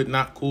cool with,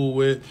 not cool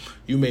with.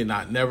 You may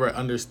not never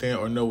understand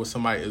or know what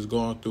somebody is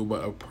going through,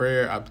 but a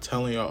prayer, I'm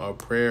telling y'all, a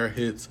prayer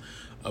hits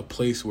a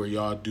place where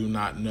y'all do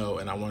not know,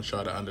 and I want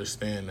y'all to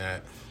understand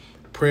that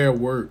prayer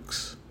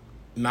works.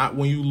 Not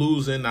when you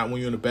losing, not when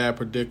you're in a bad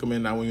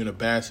predicament, not when you're in a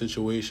bad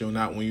situation,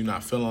 not when you're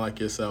not feeling like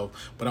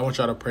yourself, but I want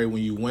y'all to pray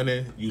when you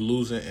winning, you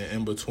losing, and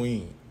in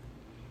between.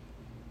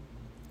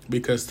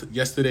 Because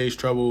yesterday's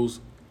troubles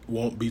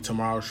won't be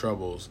tomorrow's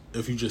troubles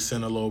if you just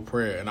send a little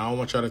prayer. And I don't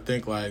want y'all to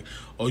think like,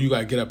 oh, you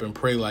got to get up and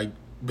pray like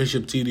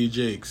Bishop T.D.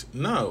 Jakes.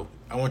 No.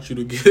 I want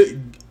you to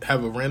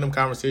have a random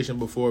conversation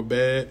before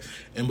bed,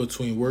 in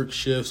between work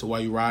shifts, while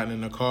you're riding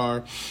in the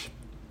car.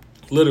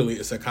 literally,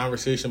 it's a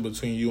conversation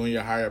between you and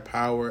your higher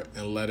power,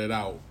 and let it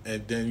out.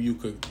 And then you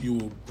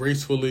will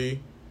gracefully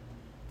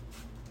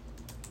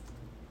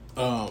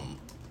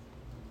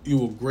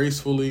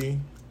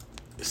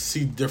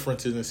see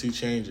differences and see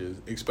changes,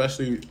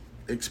 especially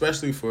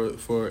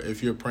for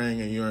if you're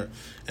praying and you're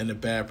in a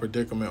bad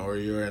predicament, or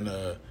you're in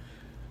a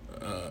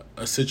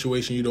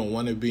situation you don't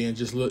want to be in.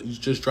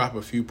 Just drop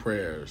a few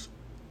prayers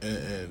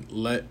and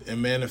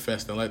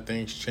manifest and let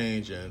things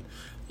change, and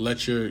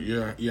let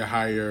your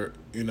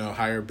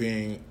higher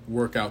being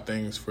work out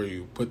things for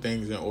you, put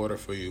things in order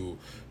for you,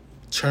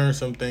 turn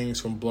some things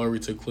from blurry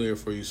to clear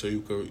for you, so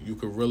you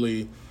could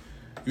really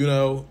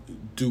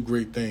do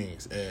great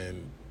things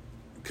and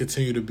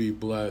continue to be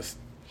blessed.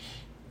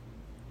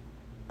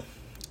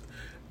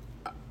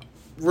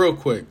 Real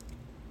quick,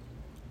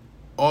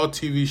 all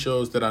TV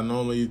shows that I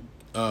normally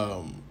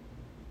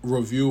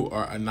review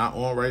are not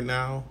on right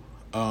now.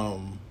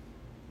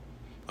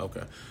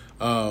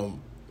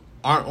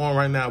 Aren't on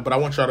right now, but I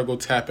want y'all to go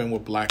tap in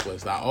with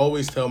Blacklist. I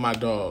always tell my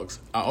dogs,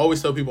 I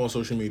always tell people on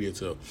social media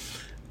too.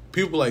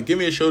 People like, give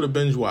me a show to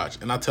binge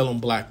watch, and I tell them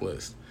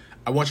Blacklist.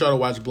 I want y'all to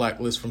watch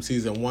Blacklist from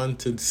season 1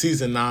 to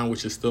season 9,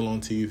 which is still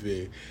on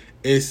TV.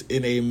 It's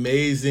an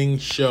amazing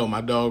show.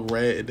 My dog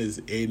Red is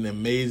an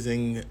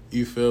amazing,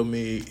 you feel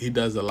me? He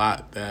does a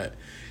lot that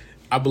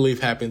I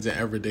believe happens in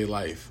everyday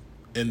life.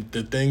 And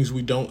the things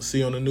we don't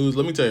see on the news,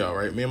 let me tell y'all,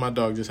 right? Me and my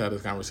dog just had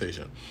this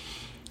conversation.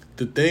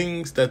 The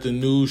things that the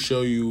news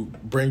show you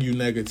bring you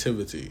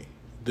negativity.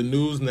 The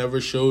news never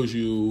shows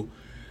you,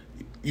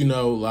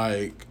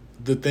 like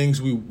the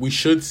things we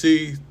should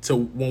see, to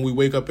when we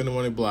wake up in the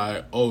morning, be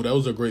like, oh,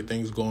 those are great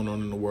things going on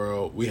in the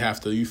world. We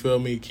have to, you feel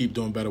me, keep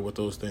doing better with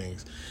those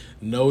things.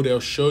 No, they'll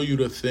show you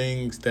the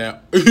things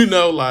that,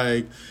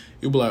 like,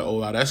 you'll be like, oh,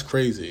 wow, that's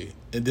crazy.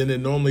 And then it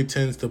normally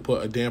tends to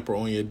put a damper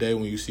on your day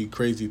when you see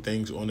crazy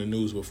things on the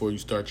news before you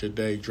start your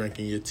day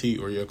drinking your tea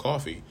or your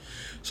coffee.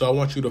 So I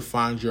want you to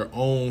find your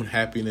own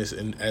happiness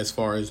as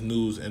far as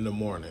news in the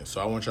morning. So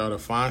I want y'all to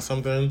find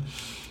something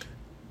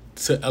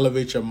to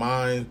elevate your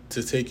mind,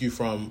 to take you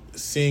from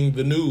seeing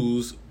the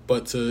news,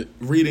 but to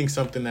reading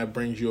something that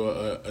brings you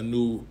a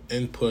new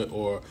input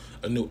or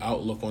a new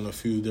outlook on a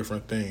few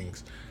different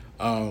things.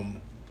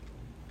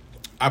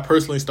 I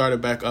personally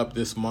started back up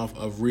this month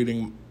of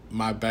reading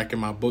back in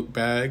my book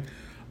bag.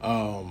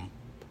 And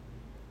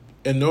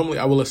normally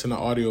I will listen to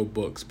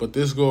audiobooks, but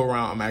this go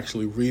around I'm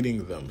actually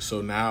reading them.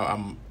 So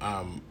now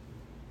I'm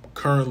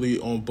currently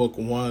on book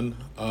 1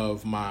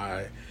 of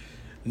my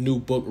new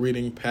book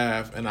reading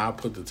path, and I'll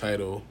put the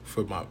title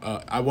for my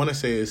I want to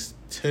say it's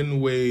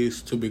 10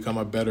 Ways to Become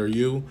a Better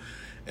You.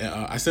 And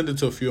I sent it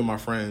to a few of my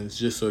friends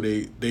just so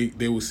they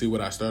will see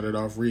what I started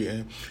off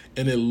reading.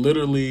 And it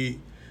literally,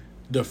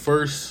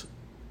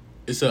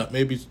 it's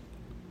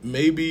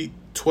maybe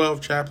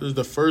 12 chapters.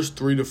 The first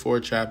 3 to 4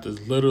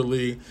 chapters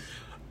literally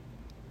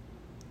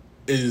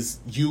is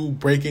you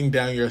breaking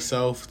down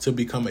yourself to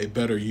become a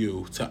better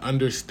you, to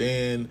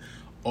understand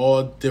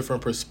all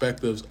different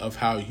perspectives of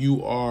how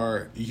you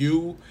are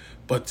you,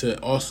 but to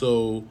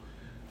also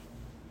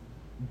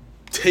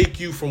take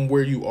you from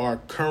where you are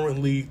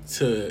currently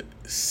to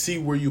see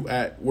where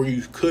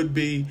you could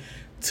be,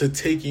 to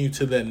taking you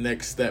to that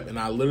next step. And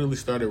I literally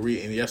started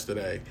reading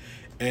yesterday,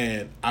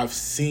 and I've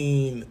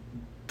seen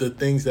the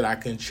things that I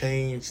can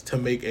change to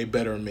make a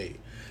better me.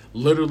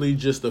 Literally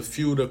just a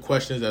few of the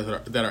questions that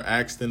are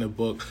asked in the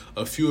book,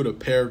 a few of the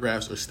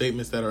paragraphs or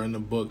statements that are in the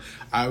book.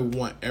 I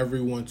want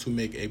everyone to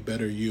make a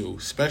better you,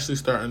 especially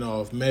starting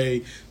off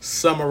May,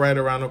 summer right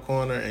around the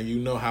corner, and you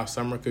know how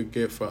summer could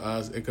get for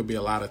us. It could be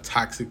a lot of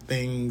toxic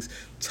things,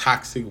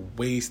 toxic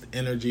waste,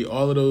 energy,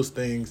 all of those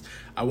things.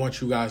 I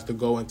want you guys to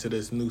go into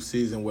this new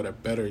season with a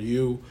better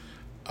you.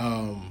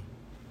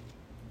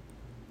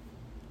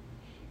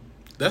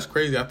 That's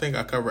crazy. I think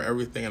I covered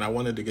everything, and I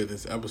wanted to get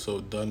this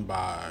episode done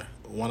by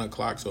 1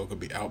 o'clock so it could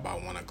be out by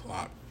 1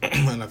 o'clock.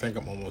 And I think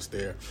I'm almost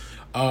there.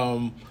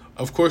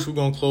 Of course, we're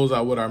going to close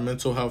out with our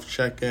mental health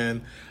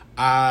check-in.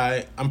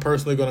 I'm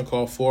personally going to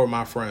call 4 of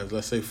my friends.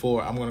 Let's say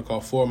 4. I'm going to call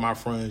 4 of my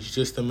friends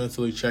just to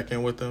mentally check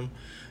in with them,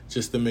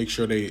 just to make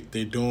sure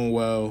they're doing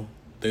well,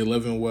 they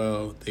living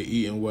well, they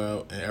eating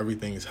well, and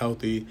everything is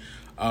healthy.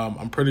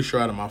 I'm pretty sure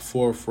out of my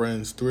 4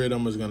 friends, 3 of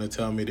them is going to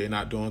tell me they're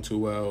not doing too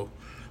well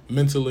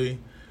mentally.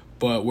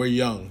 But we're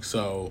young,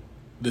 so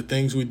the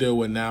things we deal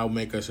with now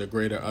make us a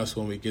greater us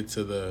when we get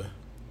to the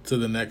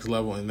next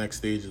level and next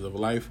stages of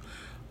life.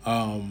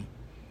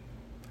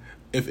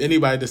 If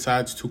anybody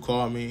decides to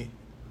call me,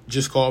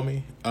 just call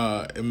me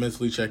and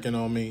mentally check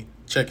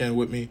in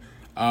with me.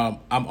 I'm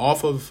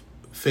off of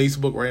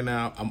Facebook right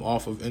now. I'm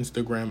off of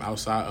Instagram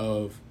outside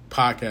of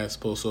podcast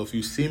posts. So if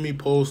you see me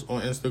post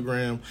on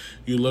Instagram,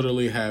 you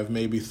literally have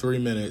maybe 3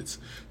 minutes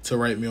to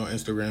write me on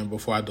Instagram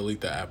before I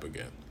delete the app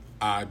again.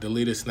 I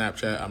deleted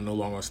Snapchat. I'm no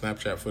longer on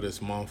Snapchat for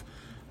this month.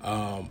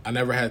 I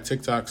never had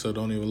TikTok, so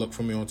don't even look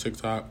for me on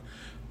TikTok.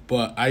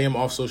 But I am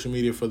off social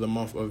media for the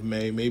month of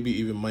May, maybe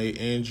even May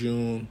and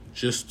June,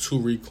 just to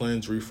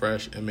re-cleanse,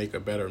 refresh, and make a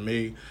better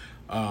me.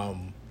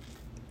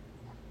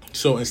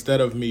 So instead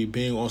of me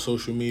being on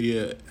social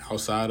media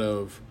outside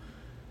of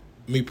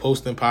me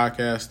posting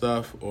podcast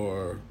stuff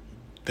or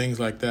things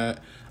like that,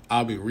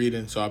 I'll be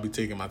reading. So I'll be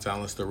taking my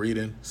talents to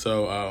reading.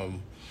 So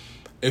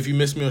if you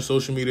miss me on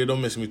social media,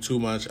 don't miss me too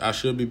much. I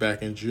should be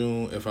back in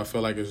June. If I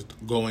feel like it's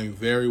going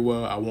very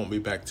well, I won't be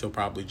back till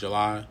probably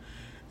July.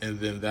 And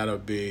then that'll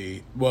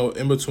be, well,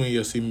 in between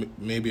you'll see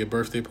maybe a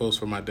birthday post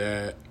for my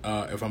dad.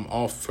 If I'm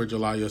off for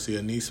July, you'll see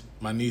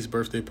my niece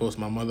birthday post,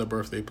 my mother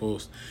birthday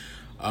post.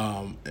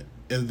 And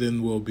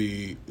then we'll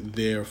be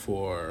there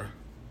for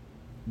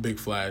Big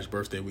Flash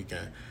birthday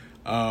weekend,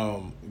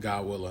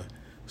 God willing.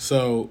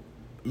 So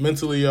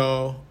mentally,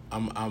 y'all,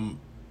 I'm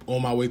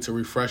on my way to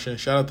refreshing.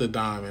 Shout out to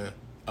Dime, man.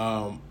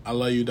 I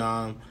love you,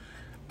 Dime.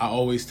 I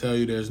always tell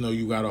you there's no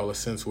you got all the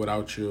sense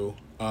without you.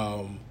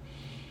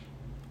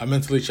 I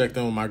mentally checked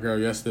in with my girl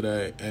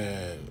yesterday,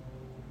 and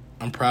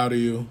I'm proud of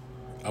you.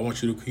 I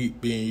want you to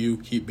keep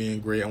being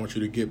great. I want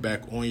you to get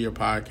back on your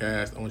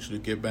podcast. I want you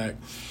to get back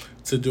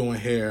to doing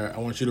hair. I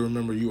want you to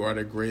remember you are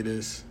the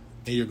greatest,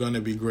 and you're going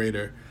to be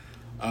greater.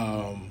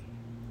 I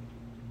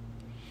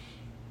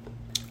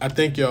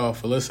thank y'all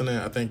for listening.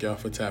 I thank y'all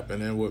for tapping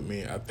in with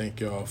me. I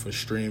thank y'all for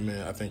streaming.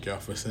 I thank y'all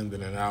for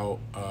sending it out.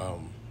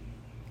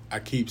 I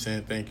keep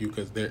saying thank you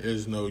because there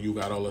is no you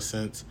got all the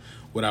sense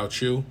without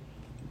you,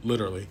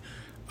 literally.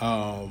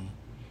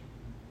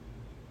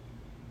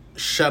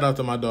 Shout out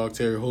to my dog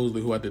Terry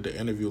Hosley, who I did the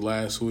interview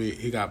last week.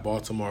 He got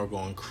Baltimore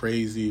going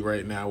crazy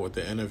right now with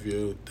the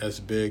interview. That's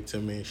big to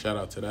me. Shout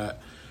out to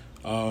that.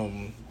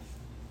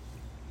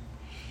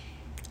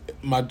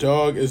 My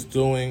dog is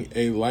doing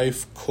a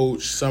life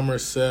coach summer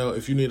sale.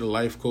 If you need a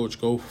life coach,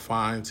 go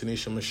find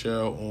Tanisha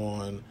Michelle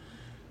on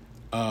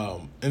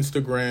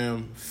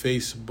Instagram,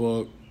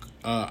 Facebook.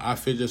 I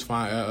Fit Just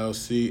Fine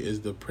LLC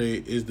is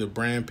the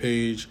brand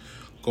page.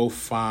 Go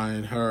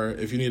find her.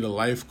 If you need a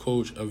life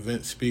coach,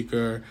 event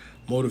speaker,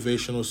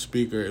 motivational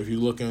speaker, if you're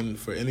looking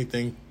for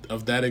anything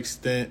of that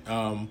extent,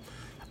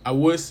 I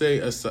would say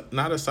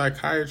not a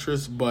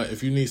psychiatrist, but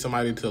if you need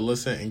somebody to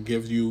listen and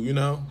give you,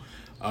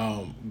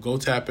 go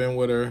tap in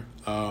with her.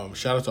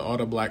 Shout out to all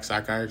the Black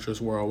psychiatrists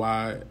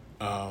worldwide.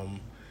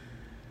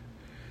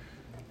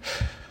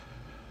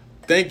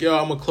 Thank y'all.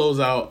 I'm going to close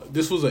out.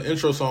 This was an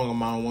intro song of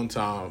mine one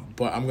time,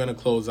 but I'm going to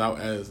close out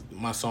as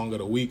my song of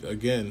the week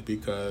again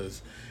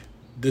because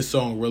this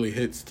song really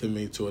hits to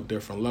me to a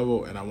different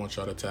level, and I want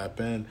y'all to tap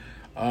in.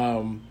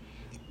 I'm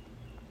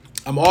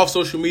off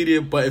social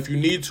media, but if you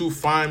need to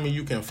find me,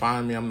 you can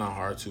find me. I'm not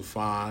hard to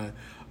find.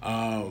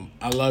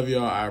 I love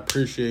y'all. I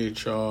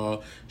appreciate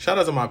y'all. Shout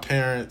out to my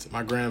parents,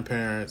 my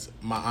grandparents,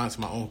 my aunts,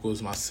 my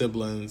uncles, my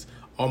siblings,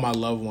 all my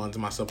loved ones,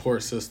 my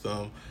support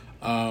system.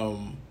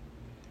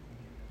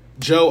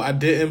 Joe, I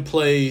didn't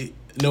play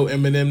no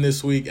Eminem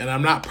this week, and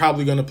I'm not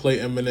probably going to play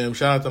Eminem.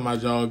 Shout out to my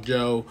dog,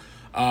 Joe.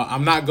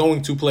 I'm not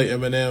going to play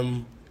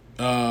Eminem.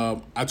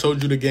 I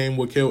told you the game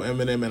would kill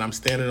Eminem, and I'm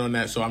standing on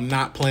that, so I'm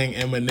not playing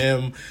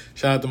Eminem.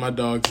 Shout out to my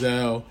dog,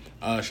 Zell.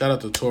 Shout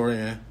out to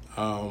Torian.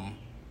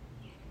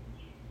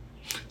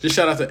 Just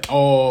shout out to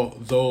all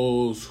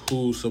those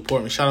who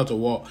support me. Shout out to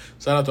Walt.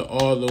 Shout out to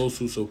all those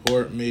who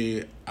support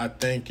me. I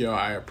thank y'all.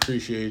 I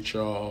appreciate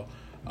y'all.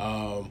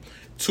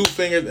 2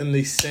 fingers in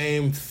the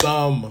same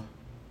thumb.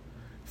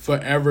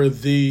 Forever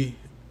the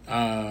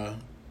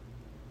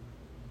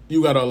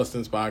You Got All the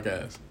Sense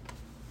podcast.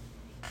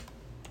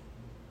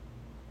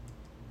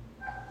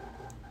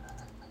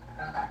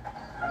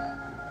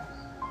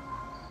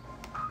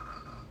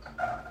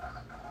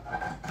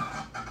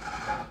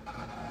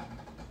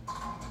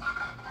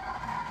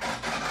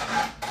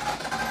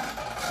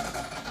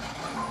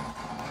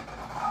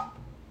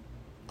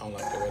 I don't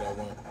like the way that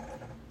went.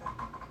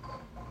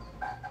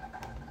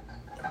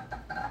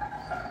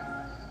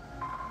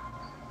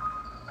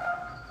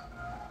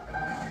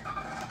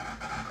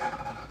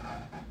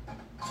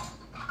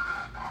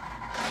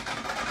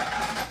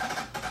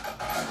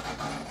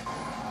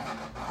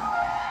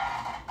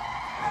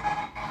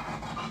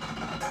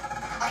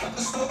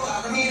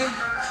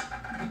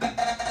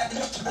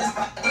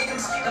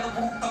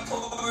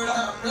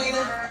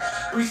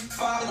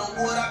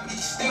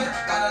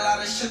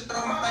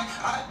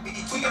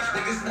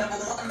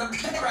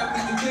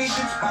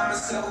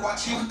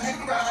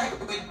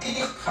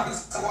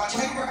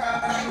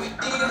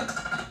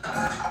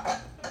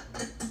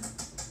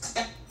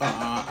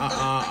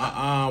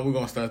 We're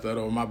gonna start that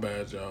over. My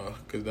bad, y'all,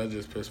 because that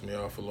just pissed me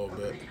off a little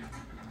bit.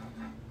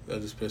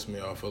 That just pissed me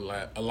off a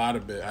lot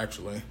of bit,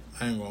 actually.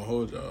 I ain't gonna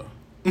hold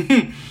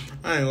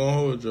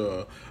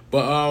y'all.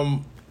 But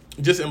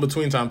just in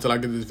between time till I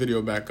get this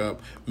video back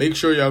up, make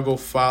sure y'all go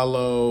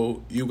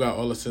follow You Got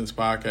All the Sense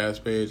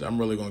podcast page. I'm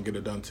really gonna get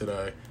it done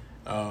today.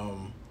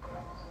 I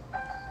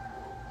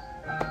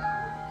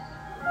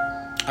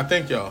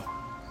thank y'all.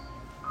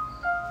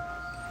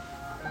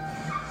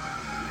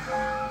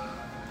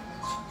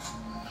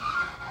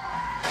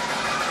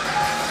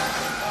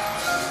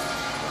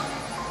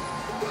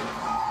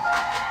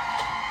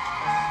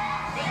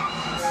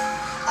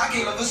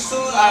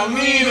 I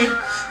mean it.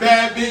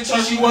 Bad bitch,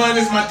 all she want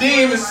is my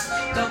demons.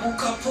 Double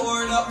cup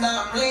poured up,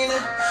 now I'm leaning.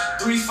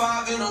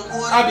 3-5 in the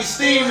wood. I be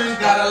steaming,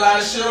 got a lot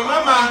of shit on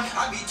my mind.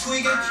 I be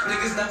tweaking,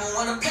 niggas never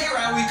wanna play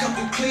around, we come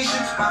through clean shit.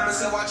 Mama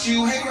said watch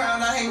you hang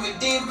around, I hang with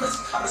demons.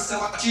 Mama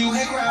said watch you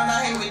hang around,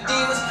 I hang with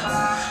demons.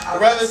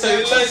 I'd rather say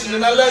you love you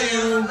than I love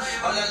you.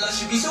 All that love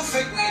should be so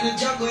fake, we in the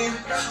jungle.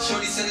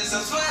 Shorty said it's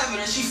us forever,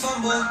 and she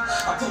fumble.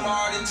 I put my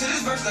heart into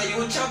this verse, now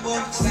you in trouble.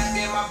 Snapped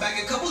me in my back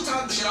a couple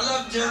times, but shit, I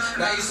loved you.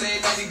 Now you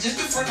say that he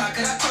just before, how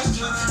can I trust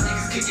you?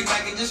 Niggas kick it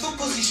back and just for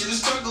pussy, shit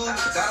is struggle.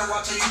 Gotta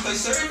watch how you play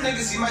certain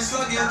niggas, he might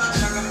slug you.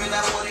 Shut up in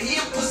that water, he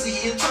a pussy,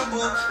 he in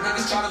trouble.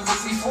 Niggas try to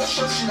book me for a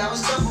show, shit, I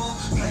was double.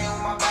 Playing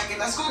with my back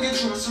and that's gonna get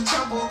you in some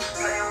trouble.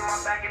 Playing with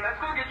my back and that's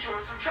gonna get you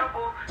in some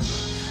trouble.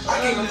 I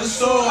gave her the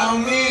soul, I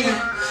don't mean it.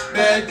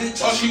 Bad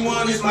bitch, all she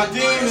want is my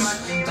demons.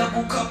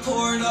 Double cup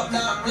pouring up,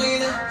 now I'm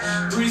leaning.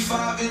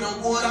 3-5 in the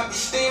wood, I be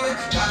steaming.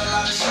 Got a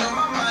lot of shit on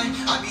my mind,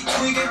 I be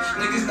tweaking.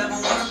 Niggas never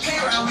wanna play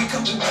around, we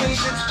come through clean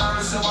shit.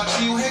 Mama said watch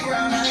you hang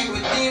around, I hang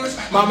with demons.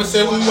 Mama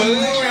said we wanna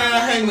hang around,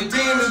 I hang with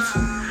demons.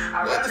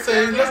 I'd rather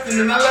say you love me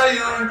than I love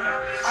you.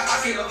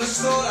 I can't love a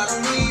soul, I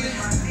don't need it.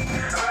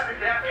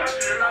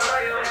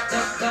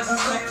 Double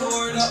cup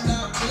pouring up,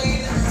 now I'm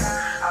bleeding.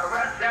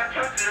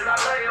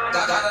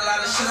 Got a lot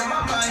of shit on my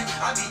mind,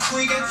 I be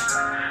tweaking.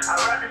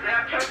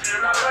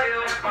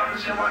 Mama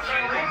said watch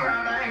you hang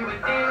around, I hang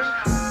with demons.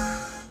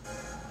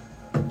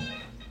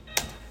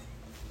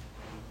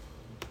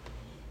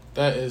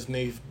 That is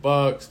Neef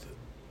Bucks.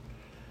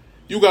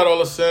 You got all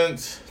the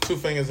sense. 2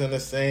 fingers in the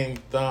same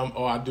thumb.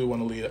 Oh, I do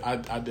want to leave. I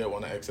did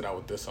want to exit out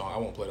with this song. I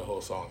won't play the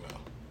whole song now.